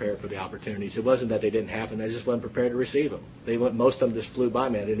never prepared for the opportunities. It wasn't that they didn't happen. I just wasn't prepared to receive them. Most of them just flew by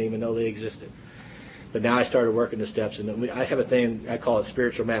me. I didn't even know they existed. But now I started working the steps, and I have a thing, I call it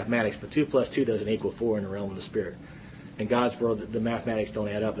spiritual mathematics, but 2 + 2 doesn't equal 4 in the realm of the spirit. In God's world, the mathematics don't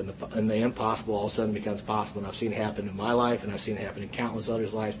add up, and the impossible all of a sudden becomes possible. And I've seen it happen in my life, and I've seen it happen in countless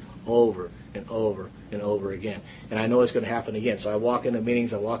others' lives over and over and over again. And I know it's going to happen again. So I walk into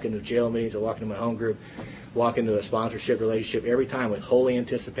meetings, I walk into jail meetings, I walk into my home group, walk into a sponsorship relationship every time with holy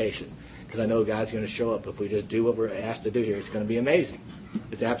anticipation, because I know God's going to show up. If we just do what we're asked to do here, it's going to be amazing.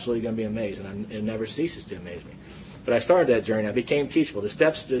 It's absolutely going to be amazing, and it never ceases to amaze me. But I started that journey. I became teachable. What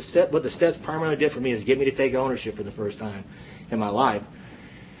the steps primarily did for me is get me to take ownership for the first time in my life,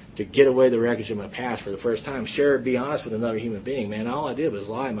 to get away the wreckage of my past for the first time, be honest with another human being. Man, all I did was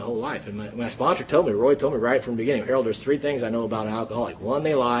lie my whole life. And my sponsor told me, Roy told me right from the beginning, Harold, there's 3 things I know about an alcoholic. 1,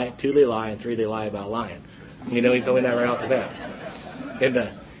 they lie. 2, they lie. And 3, they lie about lying. You know, he told me that right off the bat.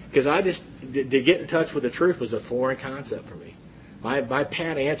 And because to get in touch with the truth was a foreign concept for me. My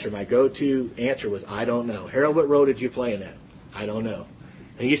pat answer, my go-to answer was, I don't know. Harold, what role did you play in that? I don't know.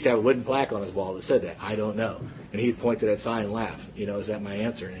 And he used to have a wooden plaque on his wall that said that, I don't know. And he'd point to that sign and laugh. You know, is that my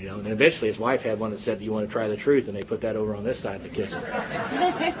answer? And, you know, and eventually his wife had one that said, do you want to try the truth? And they put that over on this side of the kitchen.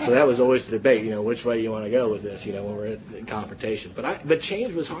 So that was always the debate, you know, which way you want to go with this, you know, when we're in confrontation. But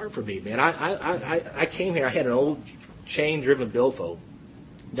change was hard for me, man. I came here, I had an old chain-driven billfold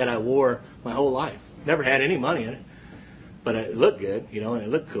that I wore my whole life. Never had any money in it. But it looked good, you know, and it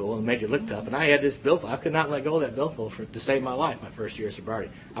looked cool and made you look tough. And I had this billfold. I could not let go of that billfold to save my life my first year of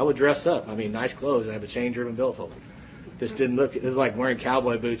sobriety. I would dress up. I mean, nice clothes. I have a chain-driven billfold. This didn't look, it was like wearing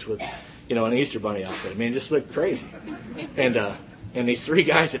cowboy boots with, an Easter Bunny outfit. I mean, it just looked crazy. And these three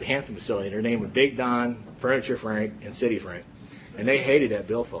guys at the Hampton facility, their name were Big Don, Furniture Frank, and City Frank. And they hated that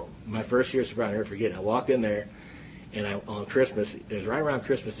billfold. My first year of sobriety, I'll never forget it. I walk in there, and on Christmas, it was right around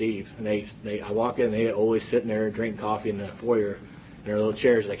Christmas Eve, and I walk in, they always sitting there drinking coffee in the foyer in their little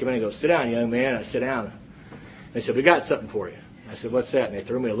chairs. They come in and go, "Sit down, young man." I sit down. They said, "We got something for you." I said, "What's that?" And they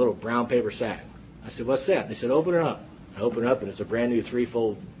threw me a little brown paper sack. I said, "What's that?" They said, "Open it up." I open it up, and it's a brand new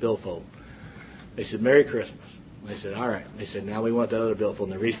 3-fold billfold. They said, "Merry Christmas." I said, "All right." They said, "Now we want that other billfold."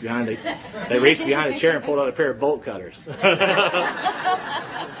 And they reached behind the chair and pulled out a pair of bolt cutters.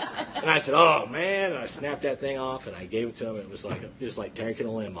 And I said, "Oh man!" And I snapped that thing off, and I gave it to them. It was like taking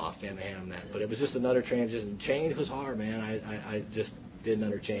a limb off, man, to hand them that. But it was just another transition. Change was hard, man. I just didn't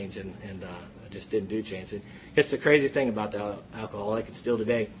under change, and I just didn't do change. And it's the crazy thing about the alcoholic, and still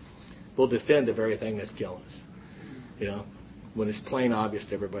today, we'll defend the very thing that's killing us. When it's plain obvious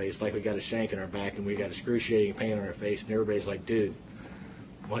to everybody, it's like we got a shank in our back and we got excruciating pain on our face, and everybody's like, "Dude,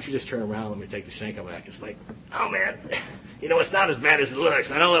 why don't you just turn around and let me take the shank out back?" It's like, "Oh man, it's not as bad as it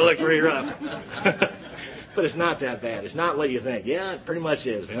looks. I know it looks pretty rough." But it's not that bad. It's not what you think. Yeah, it pretty much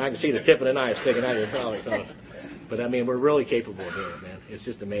is. And I can see the tip of the knife sticking out of your collar. But I mean, we're really capable of doing it, man. It's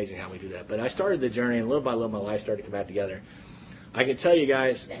just amazing how we do that. But I started the journey, and little by little my life started to come back together. I can tell you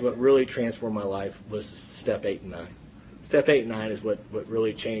guys what really transformed my life was step 8 and 9. Step 8 and 9 is what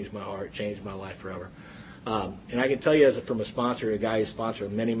really changed my heart, changed my life forever. And I can tell you, from a sponsor, a guy who's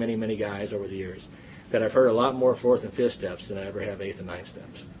sponsored many, many, many guys over the years, that I've heard a lot more 4th and 5th steps than I ever have 8th and 9th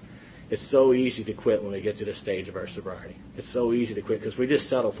steps. It's so easy to quit when we get to this stage of our sobriety. It's so easy to quit because we just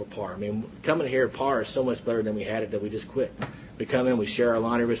settle for par. I mean, coming here, par is so much better than we had it that we just quit. We come in, we share our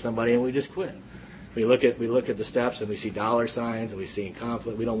laundry with somebody, and we just quit. We look at the steps, and we see dollar signs, and we see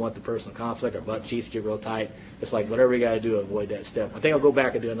conflict. We don't want the personal conflict. Our butt cheeks get real tight. It's like whatever we got to do to avoid that step. I think I'll go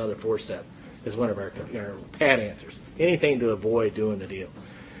back and do another 4th step. Is one of our pad answers. Anything to avoid doing the deal.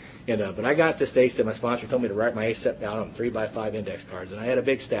 But I got this 8 step. My sponsor told me to write my 8 step down on 3x5 index cards, and I had a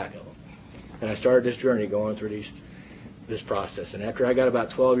big stack of them. And I started this journey going through this process. And after I got about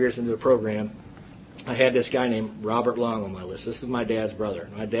 12 years into the program, I had this guy named Robert Long on my list. This is my dad's brother.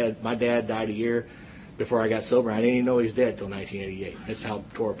 My dad died a year before I got sober. I didn't even know he was dead until 1988. That's how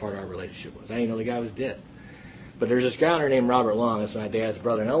tore apart our relationship was. I didn't know the guy was dead. But there's this guy named Robert Long. That's my dad's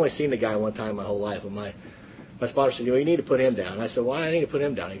brother. And I only seen the guy one time my whole life. And my sponsor said, "You need to put him down." And I said, "Why do I need to put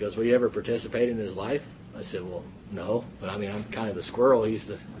him down?" He goes, "Will you ever participate in his life?" I said, "Well, no. But I mean, I'm kind of the squirrel. He's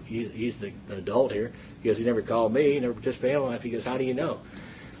the adult here." He goes, "He never called me. He never participated in my life." He goes, "How do you know?"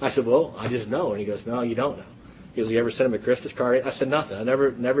 I said, "Well, I just know." And he goes, "No, you don't know." He goes, "You ever sent him a Christmas card?" I said, "Nothing. I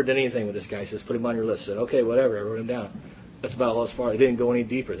never did anything with this guy." He says, "Put him on your list." I said, "Okay, whatever." I wrote him down. That's about all as far. It didn't go any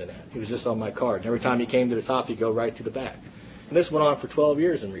deeper than that. He was just on my card. And every time he came to the top, he'd go right to the back. And this went on for 12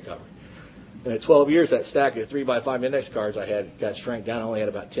 years in recovery. And at 12 years, that stack of 3x5 index cards I had got shrank down. I only had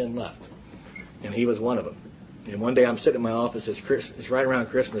about 10 left. And he was one of them. And one day I'm sitting in my office. It's right around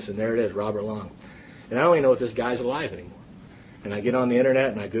Christmas, and there it is, Robert Long. And I don't even know if this guy's alive anymore. And I get on the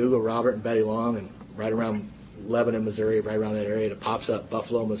internet, and I Google Robert and Betty Long, and right around Lebanon, Missouri, right around that area, it pops up,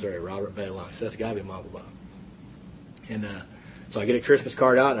 Buffalo, Missouri, Robert and Betty Long. So that's got to be my Uncle Bob. And so I get a Christmas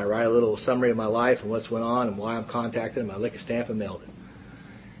card out, and I write a little summary of my life and what's went on and why I'm contacting him. I lick a stamp and mailed it.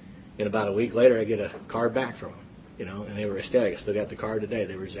 And about a week later, I get a card back from them, and they were ecstatic. I still got the card today.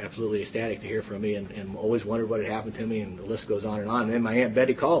 They were just absolutely ecstatic to hear from me and always wondered what had happened to me, and the list goes on. And then my Aunt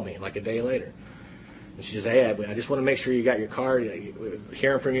Betty called me like a day later. And she says, "Hey, I just want to make sure you got your card.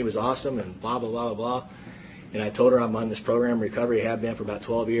 Hearing from you was awesome," and blah, blah, blah, blah. And I told her I'm on this program recovery. I have been for about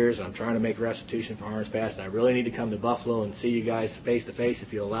 12 years, and I'm trying to make restitution for harms past, and I really need to come to Buffalo and see you guys face to face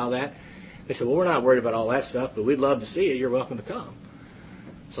if you allow that. They said, "Well, we're not worried about all that stuff, but we'd love to see you. You're welcome to come."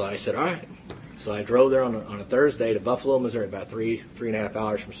 So I said, "All right." So I drove there on a Thursday to Buffalo, Missouri, about 3.5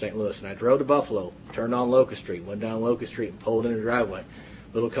 hours from St. Louis. And I drove to Buffalo, turned on Locust Street, went down Locust Street, and pulled in the driveway,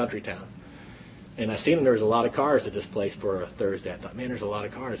 little country town. And I seen there was a lot of cars at this place for a Thursday. I thought, man, there's a lot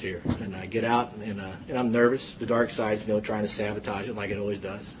of cars here. And I get out, and I'm nervous. The dark side's, trying to sabotage it like it always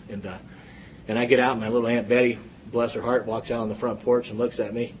does. And I get out, and my little Aunt Betty, bless her heart, walks out on the front porch and looks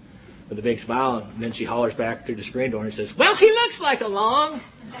at me with a big smile. And then she hollers back through the screen door and says, "Well, he looks like a Long."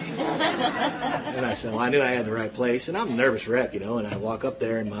 And I said, well, I knew I had the right place. And I'm a nervous wreck, and I walk up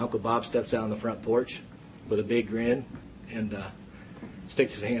there, and my Uncle Bob steps out on the front porch with a big grin and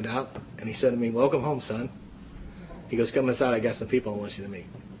sticks his hand out. And he said to me, "Welcome home, son." He goes, "Come inside. I got some people I want you to meet."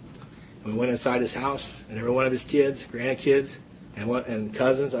 And we went inside his house, and every one of his kids, grandkids, and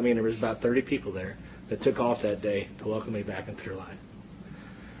cousins, there was about 30 people there that took off that day to welcome me back into their life.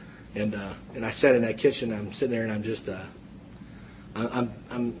 And I sat in that kitchen. I'm sitting there, and I'm just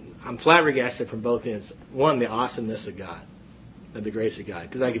I'm flabbergasted from both ends. One, the awesomeness of God, and the grace of God,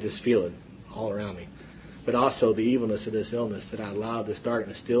 because I could just feel it all around me. But also the evilness of this illness, that I allowed this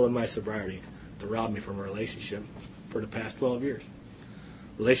darkness still in my sobriety to rob me from a relationship for the past 12 years.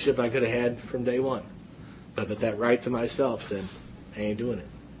 Relationship I could have had from day one. But that right to myself said, I ain't doing it.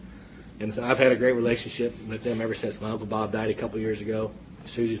 And so I've had a great relationship with them ever since. My Uncle Bob died a couple years ago.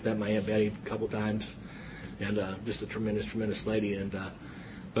 Susie's met my Aunt Betty a couple times. And just a tremendous, tremendous lady. And when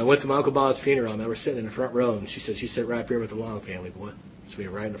I went to my Uncle Bob's funeral, I remember sitting in the front row, and she said, she sat right up here with the Long family, boy. So we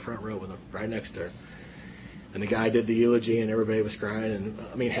were right in the front row with them, right next to her. And the guy did the eulogy, and everybody was crying. And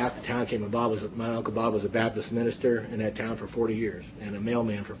I mean, half the town came. My Uncle Bob was a Baptist minister in that town for 40 years, and a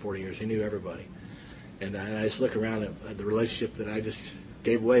mailman for 40 years. He knew everybody. And I just look around at the relationship that I just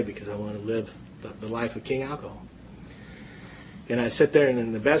gave away because I wanted to live the life of King Alcohol. And I sit there,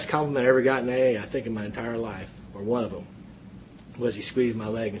 and the best compliment I ever got in AA, I think in my entire life, or one of them, was he squeezed my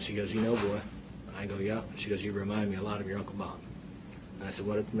leg, and she goes, you know, boy. I go, yeah. She goes, you remind me a lot of your Uncle Bob. And I said,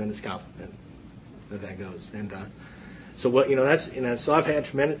 what a tremendous compliment that goes. And so what, so I've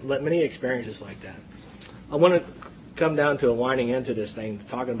had many experiences like that. I want to come down to a winding into this thing,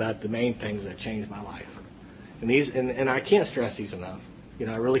 talking about the main things that changed my life. And I can't stress these enough.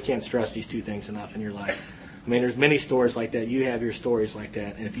 I really can't stress these two things enough in your life. I mean, there's many stories like that. You have your stories like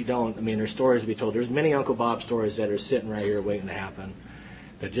that. And if you don't, I mean, there's stories to be told. There's many Uncle Bob stories that are sitting right here waiting to happen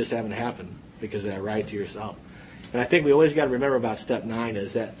that just haven't happened because of that right to yourself. And I think we always got to remember about step 9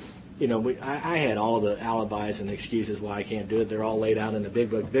 is that, I had all the alibis and excuses why I can't do it. They're all laid out in the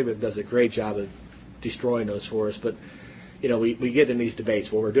Big Book. Big Book does a great job of destroying those for us. But, we get in these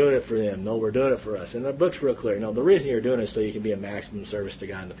debates. Well, we're doing it for them. No, we're doing it for us. And the book's real clear. No, the reason you're doing it is so you can be a maximum service to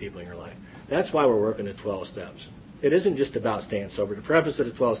God and the people in your life. That's why we're working the 12 steps. It isn't just about staying sober. The preface of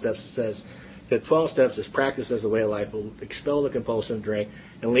the 12 steps says that 12 steps is practiced as a way of life will expel the compulsion drink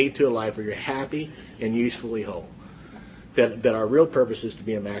and lead to a life where you're happy and usefully whole. That our real purpose is to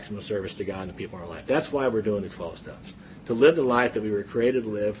be a maximum service to God and the people in our life. That's why we're doing the 12 steps. To live the life that we were created to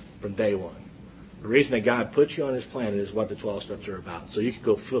live from day one. The reason that God put you on this planet is what the 12 steps are about. So you can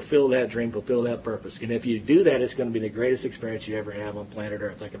go fulfill that dream, fulfill that purpose. And if you do that, it's going to be the greatest experience you ever have on planet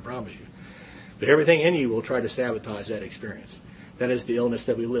Earth, I can promise you. But everything in you will try to sabotage that experience. That is the illness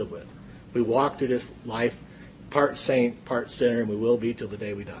that we live with. We walk through this life part saint, part sinner, and we will be till the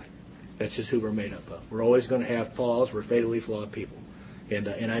day we die. That's just who we're made up of. We're always going to have flaws. We're fatally flawed people.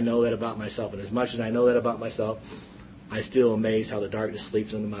 And I know that about myself. And as much as I know that about myself, I still amazed how the darkness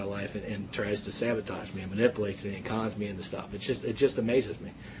sleeps into my life and tries to sabotage me and manipulates me and cons me into stuff. It just amazes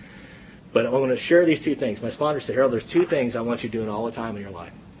me. But I'm going to share these two things. My sponsor said, Harold, there's two things I want you doing all the time in your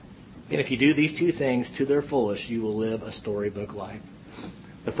life. And if you do these two things to their fullest, you will live a storybook life.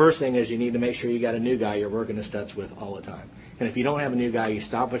 The first thing is you need to make sure you got a new guy you're working the steps with all the time. And if you don't have a new guy, you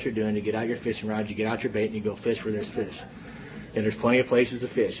stop what you're doing, you get out your fishing rod, you get out your bait, and you go fish where there's fish. And there's plenty of places to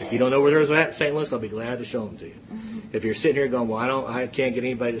fish. If you don't know where there's at in St. Louis, I'll be glad to show them to you. If you're sitting here going, well, I can't get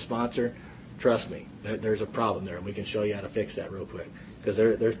anybody to sponsor, trust me, there's a problem there, and we can show you how to fix that real quick. Because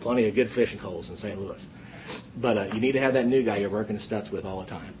there's plenty of good fishing holes in St. Louis. But you need to have that new guy you're working the steps with all the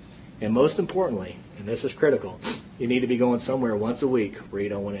time. And most importantly, and this is critical, you need to be going somewhere once a week where you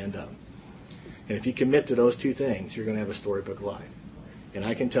don't want to end up. And if you commit to those two things, you're going to have a storybook life. And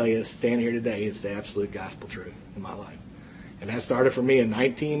I can tell you, standing here today, it's the absolute gospel truth in my life. And that started for me in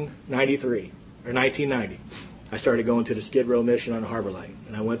 1990. I started going to the Skid Row Mission on Harbor Light.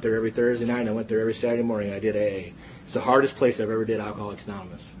 And I went there every Thursday night, and I went there every Saturday morning. I did AA. It's the hardest place I've ever did Alcoholics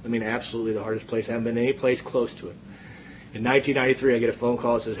Anonymous. I mean, absolutely the hardest place. I haven't been any place close to it. In 1993, I get a phone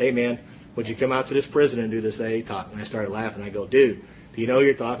call that says, hey, man, would you come out to this prison and do this AA talk? And I started laughing. I go, dude, do you know who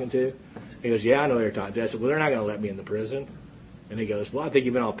you're talking to? He goes, yeah, I know who you're talking to. I said, well, they're not going to let me in the prison. And he goes, well, I think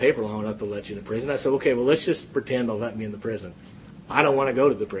you've been on paper long enough to let you in the prison. I said, okay, well, let's just pretend they'll let me in the prison. I don't want to go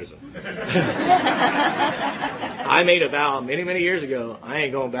to the prison. I made a vow many, many years ago, I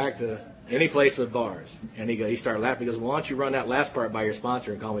ain't going back to any place with bars. And he started laughing. He goes, well, why don't you run that last part by your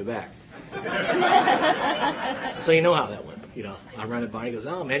sponsor and call me back? So you know how that went. I run it by. He goes,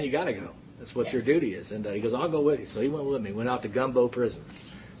 oh, man, you got to go. That's what your duty is. And he goes, I'll go with you. So he went with me. Went out to Gumbo Prison.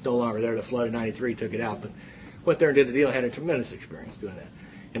 It's no longer there. The flood of 93 took it out. But went there and did the deal. Had a tremendous experience doing that.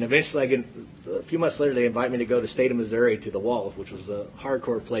 And eventually, a few months later, they invited me to go to State of Missouri to the Walls, which was a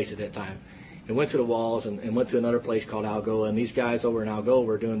hardcore place at that time. And went to the Walls and went to another place called Algoa. And these guys over in Algoa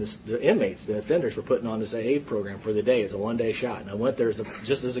were doing this. The inmates, the offenders, were putting on this AA program for the day. It's a one-day shot. And I went there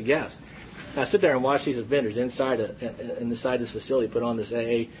just as a guest. And I sit there and watch these offenders inside this facility put on this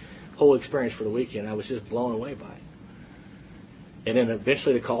AA whole experience for the weekend. I was just blown away by it. And then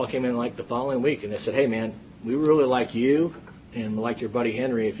eventually the call came in like the following week, and they said, hey, man, we really like you and like your buddy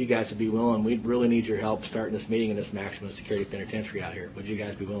Henry. If you guys would be willing, we'd really need your help starting this meeting in this maximum security penitentiary out here. Would you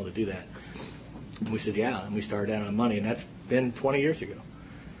guys be willing to do that? And we said, yeah, and we started out on Monday, and that's been 20 years ago.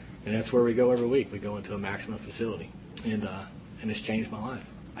 And that's where we go every week. We go into a maximum facility, and it's changed my life.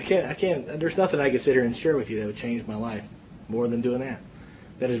 I can't, there's nothing I can sit here and share with you that would change my life more than doing that.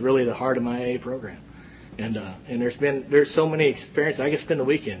 That is really the heart of my AA program. And there's so many experiences. I could spend the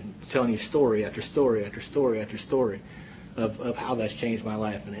weekend telling you story after story after story after story of how that's changed my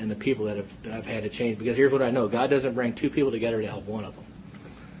life and the people that I've had to change. Because here's what I know: God doesn't bring two people together to help one of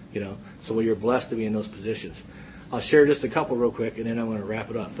them. So you're blessed to be in those positions. I'll share just a couple real quick, and then I'm going to wrap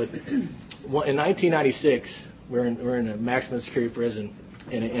it up. But in 1996, we're in a maximum security prison,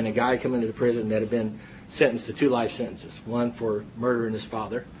 and a guy come into the prison that had been sentenced to 2 life sentences. One for murdering his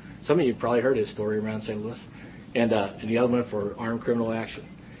father. Some of you probably heard his story around St. Louis. And the other one for armed criminal action.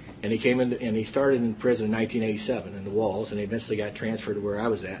 And he came in, and he started in prison in 1987 in the Walls, and he eventually got transferred to where I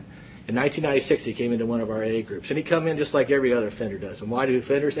was at. In 1996, he came into one of our AA groups, and he come in just like every other offender does. And why do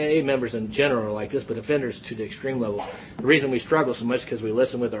offenders? AA members in general are like this, but offenders to the extreme level. The reason we struggle so much is because we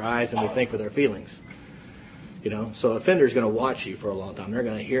listen with our eyes and we think with our feelings. So offenders going to watch you for a long time. They're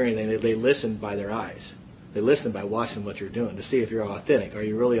going to hear anything. They listen by their eyes. They listen by watching what you're doing to see if you're authentic. Are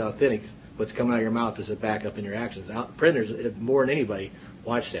you really authentic? What's coming out of your mouth, does it back up in your actions? Offenders, more than anybody,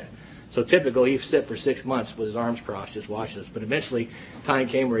 watch that. So typical, he sit for 6 months with his arms crossed just watching us. But eventually, time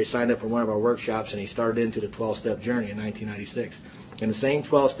came where he signed up for one of our workshops, and he started into the 12-step journey in 1996. And the same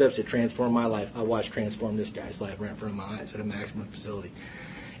 12 steps that transformed my life, I watched transform this guy's life right in front of my eyes at a maximum facility.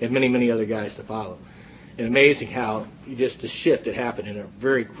 And many, many other guys to follow. And amazing how just the shift that happened in a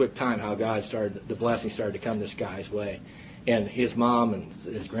very quick time, how the blessing started to come this guy's way. And his mom and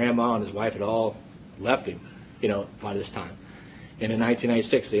his grandma and his wife had all left him, by this time. And in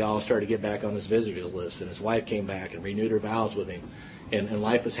 1996, they all started to get back on his visitor list, and his wife came back and renewed her vows with him. And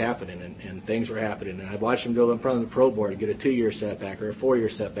life was happening, and things were happening. And I watched him go in front of the pro board and get a 2-year setback or a 4-year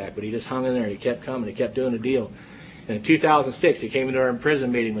setback, but he just hung in there, and he kept coming, he kept doing the deal. And in 2006, he came into our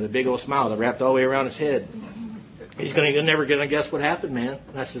prison meeting with a big old smile that wrapped all the way around his head. He's never going to guess what happened, man.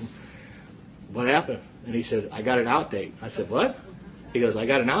 And I said, what happened? And he said, I got an out date. I said, what? He goes, I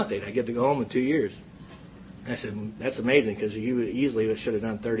got an out date. I get to go home in 2 years. I said, that's amazing, because you easily should have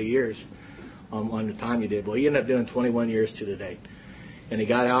done 30 years on the time you did. Well, he ended up doing 21 years to the date. And he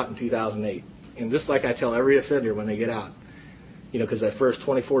got out in 2008. And just like I tell every offender when they get out, because that first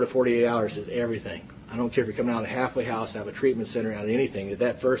 24 to 48 hours is everything. I don't care if you're coming out of a halfway house, out of a treatment center, out of anything. If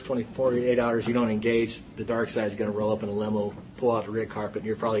that first 48 hours you don't engage, the dark side is going to roll up in a limo, pull out the red carpet, and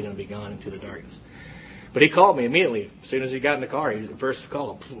you're probably going to be gone into the darkness. But he called me immediately. As soon as he got in the car, he was the first to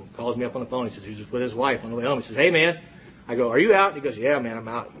call. Calls me up on the phone. He says he was with his wife on the way home. He says, hey, man. I go, are you out? He goes, yeah, man, I'm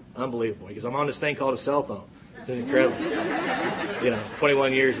out. Unbelievable. He goes, I'm on this thing called a cell phone. It's incredible.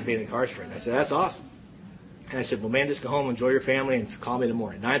 21 years of being incarcerated. I said, that's awesome. And I said, well, man, just go home, enjoy your family, and call me in the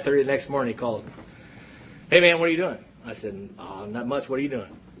morning. 9:30 the next morning, he calls me. Hey, man, what are you doing? I said, not much. What are you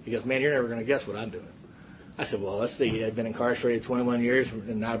doing? He goes, man, you're never going to guess what I'm doing. I said, well, let's see. I've been incarcerated 21 years,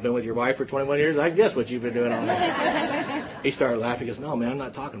 and now I've been with your wife for 21 years. I guess what you've been doing all night. He started laughing. He goes, no, man, I'm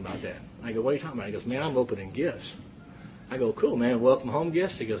not talking about that. I go, what are you talking about? He goes, man, I'm opening gifts. I go, cool, man, welcome home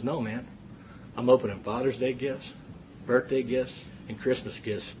gifts? He goes, no, man, I'm opening Father's Day gifts, birthday gifts, and Christmas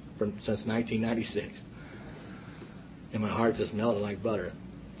gifts since 1996. And my heart just melted like butter.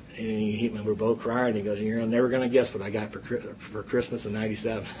 And we're both crying. He goes, you're never going to guess what I got for Christmas in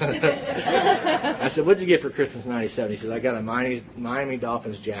 97. I said, what'd you get for Christmas in 97? He says, I got a Miami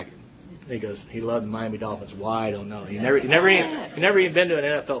Dolphins jacket. He goes, he loved the Miami Dolphins. Why? I don't know. He never even been to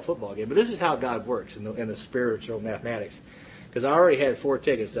an NFL football game. But this is how God works in the spiritual mathematics. Because I already had 4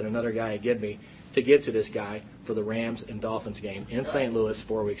 tickets that another guy had given me to give to this guy for the Rams and Dolphins game in St. Louis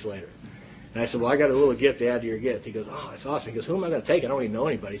 4 weeks later. And I said, well, I got a little gift to add to your gift. He goes, oh, that's awesome. He goes, who am I going to take? I don't even know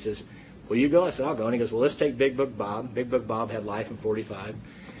anybody. He says, will you go? I said, I'll go. And he goes, well, let's take Big Book Bob. Big Book Bob had life in 45.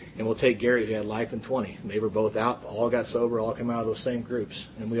 And we'll take Gary, who had life in 20. And they were both out, all got sober, all came out of those same groups.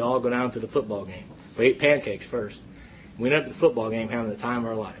 And we all go down to the football game. We ate pancakes first. We went up to the football game having the time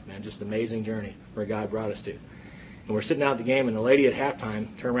of our life, man. Just an amazing journey where God brought us to. And we're sitting out at the game, and the lady at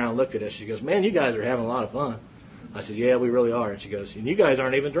halftime turned around and looked at us. She goes, man, you guys are having a lot of fun. I said, yeah, we really are. And she goes, and you guys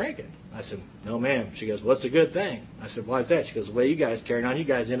aren't even drinking. I said, no, ma'am. She goes, what's a good thing? I said, why is that? She goes, the way you guys carry on, you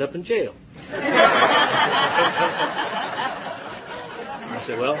guys end up in jail. I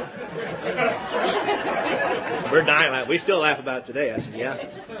said, well, we're dying. We still laugh about it today. I said, yeah,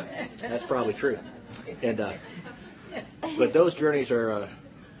 that's probably true. And but those journeys are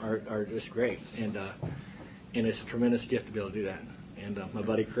just great. And and it's a tremendous gift to be able to do that. And my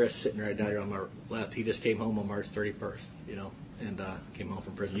buddy Chris, sitting right down here on my left, he just came home on March 31st, and came home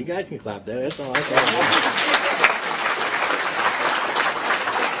from prison. You guys can clap that. That's all I can.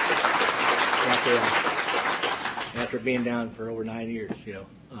 After being down for over 9 years,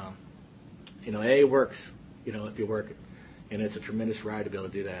 AA works, if you work it, and it's a tremendous ride to be able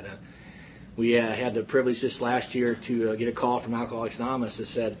to do that. We had the privilege this last year to get a call from Alcoholics Anonymous that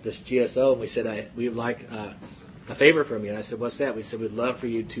said, this GSO, and we said, we would like a favor from you. And I said, what's that? We said, we'd love for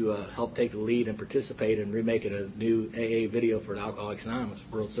you to help take the lead and participate in remaking a new AA video for the Alcoholics Anonymous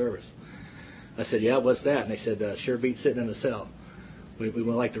World Service. I said, yeah, what's that? And they said, sure beats sitting in a cell. We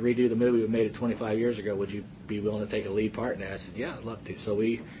would like to redo the movie. We made it 25 years ago. Would you be willing to take a lead part in that? I said, yeah, I'd love to. So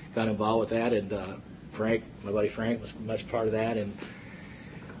we got involved with that, and Frank, my buddy Frank, was much part of that, and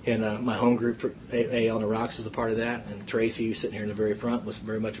my home group, AA on the Rocks, was a part of that, and Tracy, who's sitting here in the very front, was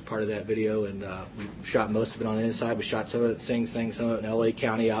very much a part of that video, and we shot most of it on the inside. We shot some of it at Sing Sing, some of it in L.A.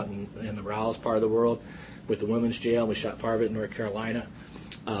 County out in the Rowles part of the world with the women's jail. We shot part of it in North Carolina,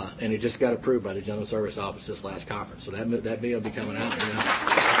 and it just got approved by the General Service Office this last conference, so that video will be coming out.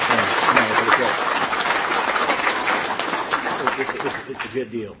 It's a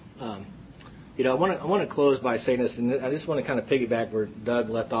good deal. I want to close by saying this, and I just want to kind of piggyback where Doug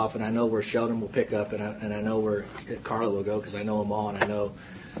left off, and I know where Sheldon will pick up, and I know where Carla will go, because I know them all, and I know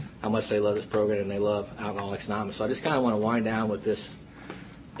how much they love this program and they love Alcoholics Anonymous. So I just kind of want to wind down with this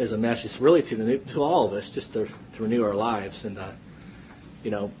as a message, really to all of us, just to renew our lives. And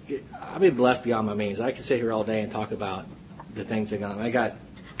I've been blessed beyond my means. I can sit here all day and talk about the things that got on. I got,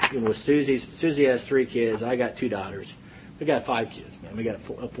 with Susie has 3 kids. I got 2 daughters. We got 5 kids, man. We got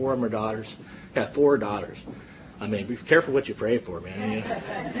 4 of them are daughters. Got 4 daughters. I mean, be careful what you pray for, man.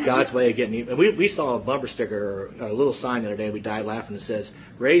 It's God's way of getting even. We saw a bumper sticker or a little sign the other day. We died laughing. It says,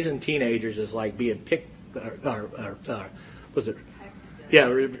 "Raising teenagers is like being picked." Was it? Yeah,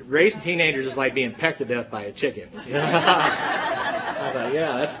 raising teenagers is like being pecked to death by a chicken. I thought,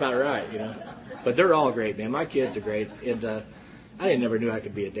 yeah, that's about right. But they're all great, man. My kids are great, and I never knew I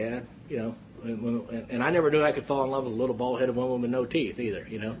could be a dad. And I never knew I could fall in love with a little bald-headed woman with no teeth either.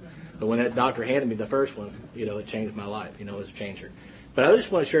 But when that doctor handed me the first one, it changed my life. It was a changer. But I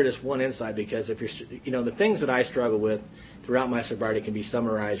just want to share this one insight, because if you're, the things that I struggle with throughout my sobriety can be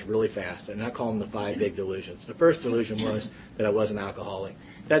summarized really fast, and I call them the 5 big delusions. The first delusion was that I was an alcoholic.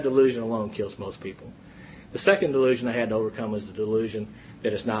 That delusion alone kills most people. The second delusion I had to overcome was the delusion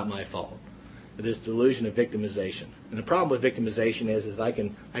that it's not my fault. This delusion of victimization. And the problem with victimization is I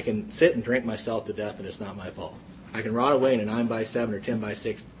can sit and drink myself to death and it's not my fault. I can rot away in a 9x7 or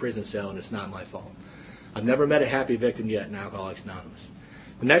 10x6 prison cell and it's not my fault. I've never met a happy victim yet in Alcoholics Anonymous.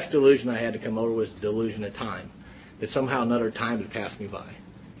 The next delusion I had to come over was the delusion of time. That somehow another time had passed me by.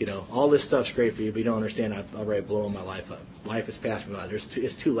 All this stuff's great for you, but you don't understand I've already blown my life up. Life has passed me by.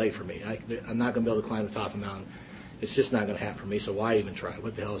 It's too late for me. I'm not going to be able to climb the top of the mountain. It's just not going to happen for me, so why even try?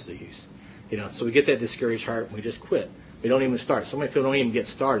 What the hell is the use? So we get that discouraged heart and we just quit. We don't even start. So many people don't even get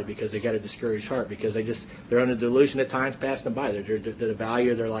started because they got a discouraged heart, because they're under delusion that time's passed them by. The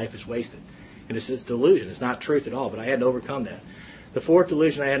value of their life is wasted. And it's delusion. It's not truth at all, but I had to overcome that. The fourth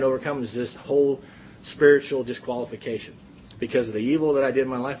delusion I had to overcome is this whole spiritual disqualification. Because of the evil that I did in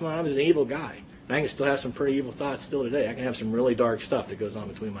my life, I was an evil guy. And I can still have some pretty evil thoughts still today. I can have some really dark stuff that goes on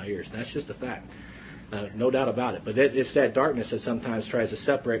between my ears. That's just a fact. No doubt about it. But it's that darkness that sometimes tries to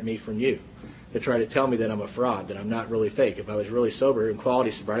separate me from you. They try to tell me that I'm a fraud, that I'm not really fake. If I was really sober and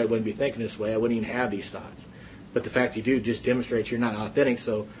quality sobriety, I wouldn't be thinking this way. I wouldn't even have these thoughts. But the fact you do just demonstrates you're not authentic,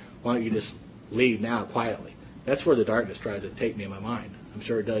 so why don't you just leave now quietly? That's where the darkness tries to take me in my mind. I'm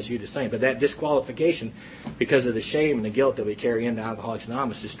sure it does you the same. But that disqualification, because of the shame and the guilt that we carry into Alcoholics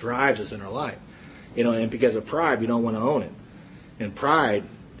Anonymous, just drives us in our life. And because of pride, we don't want to own it. And pride,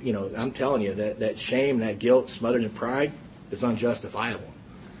 I'm telling you, that shame, that guilt smothered in pride is unjustifiable.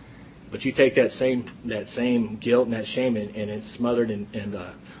 But you take that same guilt and that shame and it's smothered in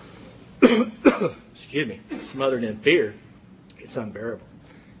smothered in fear, it's unbearable.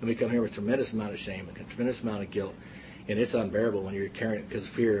 And we come here with a tremendous amount of shame and a tremendous amount of guilt. And it's unbearable when you're carrying it because of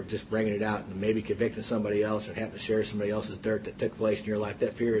fear of just bringing it out and maybe convicting somebody else or having to share somebody else's dirt that took place in your life.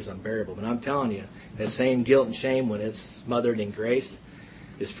 That fear is unbearable. But I'm telling you, that same guilt and shame, when it's smothered in grace,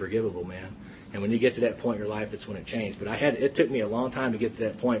 is forgivable, man. And when you get to that point in your life, it's when it changed. But it took me a long time to get to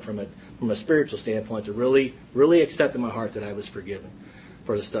that point from a spiritual standpoint to really, really accept in my heart that I was forgiven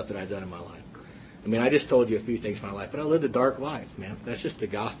for the stuff that I'd done in my life. I mean, I just told you a few things in my life, but I lived a dark life, man. That's just the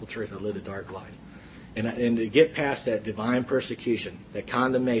gospel truth. I lived a dark life. And to get past that divine persecution, that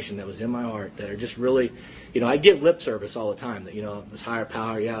condemnation that was in my heart, that are just really, I get lip service all the time that, this higher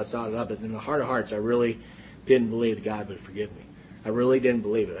power, it's all that, but in the heart of hearts, I really didn't believe that God would forgive me. I really didn't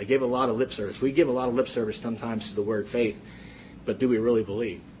believe it. I gave a lot of lip service. We give a lot of lip service sometimes to the word faith, but do we really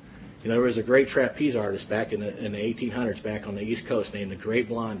believe? You know, there was a great trapeze artist back in the 1800s back on the East Coast named the Great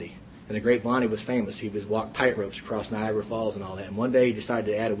Blondie. And the Great Blondie was famous. He was walked tight-ropes across Niagara Falls and all that. And one day he decided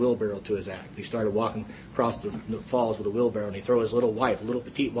to add a wheelbarrow to his act. He started walking across the falls with a wheelbarrow, and he'd throw his little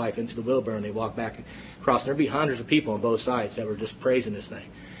petite wife, into the wheelbarrow, and they'd walk back across. And there'd be hundreds of people on both sides that were just praising this thing.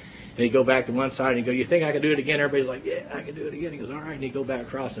 And he'd go back to one side and he'd go, "You think I can do it again?" Everybody's like, "Yeah, I can do it again." He goes, "All right." And he'd go back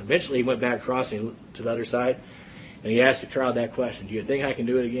across. And eventually he went back across to the other side, and he asked the crowd that question, "Do you think I can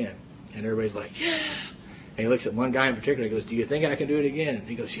do it again?" And everybody's like, "Yeah." And he looks at one guy in particular. He goes, "Do you think I can do it again?" And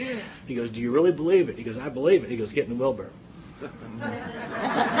he goes, "Yeah." He goes, "Do you really believe it?" He goes, "I believe it." He goes, "Get in the wheelbarrow."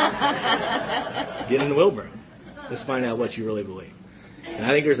 Get in the wheelbarrow. Let's find out what you really believe. And I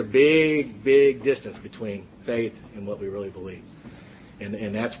think there's a big, big distance between faith and what we really believe.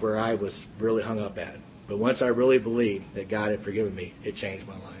 And that's where I was really hung up at it. But once I really believed that God had forgiven me, it changed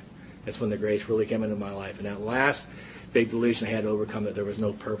my life. That's when the grace really came into my life. And that last big delusion I had to overcome, that there was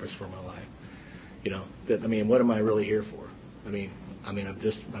no purpose for my life. You know, what am I really here for?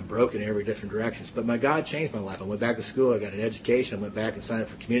 I'm broken in every different directions. But my God changed my life. I went back to school. I got an education. I went back and signed up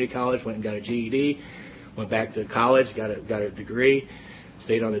for community college. Went and got a GED. Went back to college. Got a degree.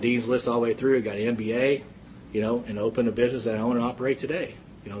 Stayed on the dean's list all the way through. Got an MBA. You know, and opened a business that I own and operate today.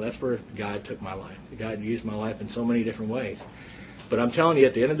 You know, that's where God took my life. God used my life in so many different ways. But I'm telling you,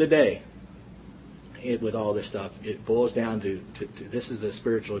 at the end of the day, with all this stuff, it boils down to this is a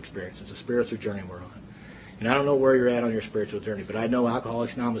spiritual experience. It's a spiritual journey we're on. And I don't know where you're at on your spiritual journey, but I know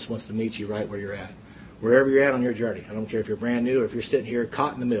Alcoholics Anonymous wants to meet you right where you're at. Wherever you're at on your journey. I don't care if you're brand new or if you're sitting here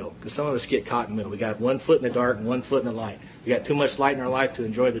caught in the middle. Because some of us get caught in the middle. We got one foot in the dark and one foot in the light. We got too much light in our life to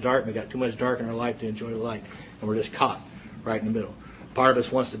enjoy the dark, and we got too much dark in our life to enjoy the light. And we're just caught right in the middle. Part of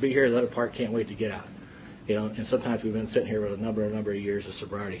us wants to be here, the other part can't wait to get out. You know, and sometimes we've been sitting here with a number of years of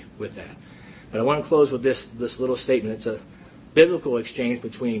sobriety with that. But I want to close with this little statement. It's a biblical exchange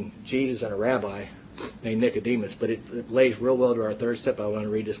between Jesus and a rabbi named Nicodemus, but it lays real well to our third step. I want to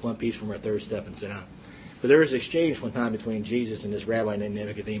read this one piece from our third step and sit down. But there was an exchange one time between Jesus and this rabbi named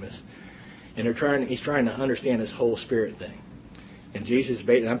Nicodemus. And he's trying to understand this whole spirit thing. And Jesus,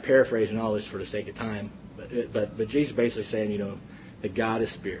 I'm paraphrasing all this for the sake of time, but Jesus basically saying, you know, that God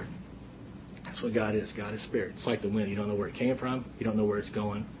is spirit. That's what God is. God is spirit. It's like the wind. You don't know where it came from. You don't know where it's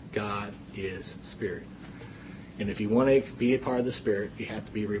going. God is spirit. And if you want to be a part of the spirit, you have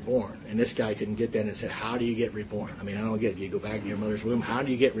to be reborn. And this guy couldn't get that and said, how do you get reborn? I don't get it. You go back to your mother's womb. How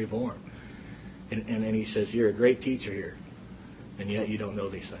do you get reborn? And then he says, you're a great teacher here, and yet you don't know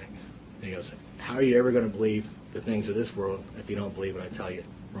these things. And he goes, how are you ever going to believe the things of this world if you don't believe what I tell you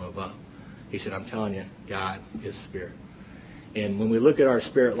from above? He said, I'm telling you, God is spirit. And when we look at our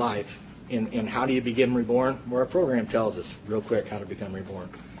spirit life, and how do you begin reborn? Well, our program tells us real quick how to become reborn.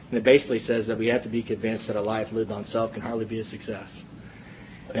 And it basically says that we have to be convinced that a life lived on self can hardly be a success.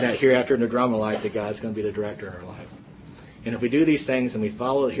 And that hereafter in the drama life, that God's going to be the director in our life. And if we do these things and we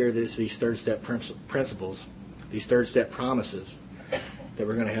follow here these third step principles, these third step promises, that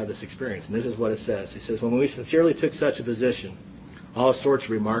we're going to have this experience. And this is what it says. It says, when we sincerely took such a position, all sorts of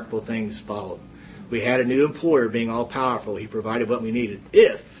remarkable things followed. We had a new employer being all-powerful. He provided what we needed.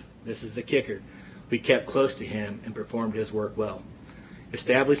 If, this is the kicker, we kept close to him and performed his work well.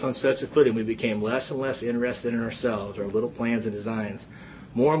 Established on such a footing, we became less and less interested in ourselves, our little plans and designs.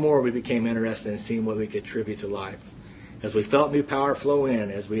 More and more we became interested in seeing what we could contribute to life. As we felt new power flow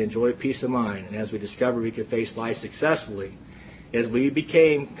in, as we enjoyed peace of mind, and as we discovered we could face life successfully, as we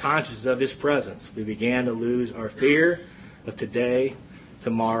became conscious of his presence, we began to lose our fear of today,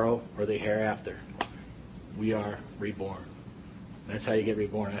 tomorrow, or the hereafter. We are reborn. That's how you get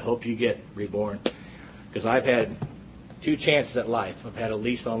reborn. I hope you get reborn. Because I've had 2 chances at life. I've had a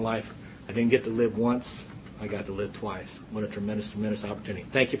lease on life. I didn't get to live once. I got to live twice. What a tremendous, tremendous opportunity.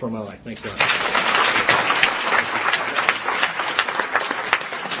 Thank you for my life. Thanks, God.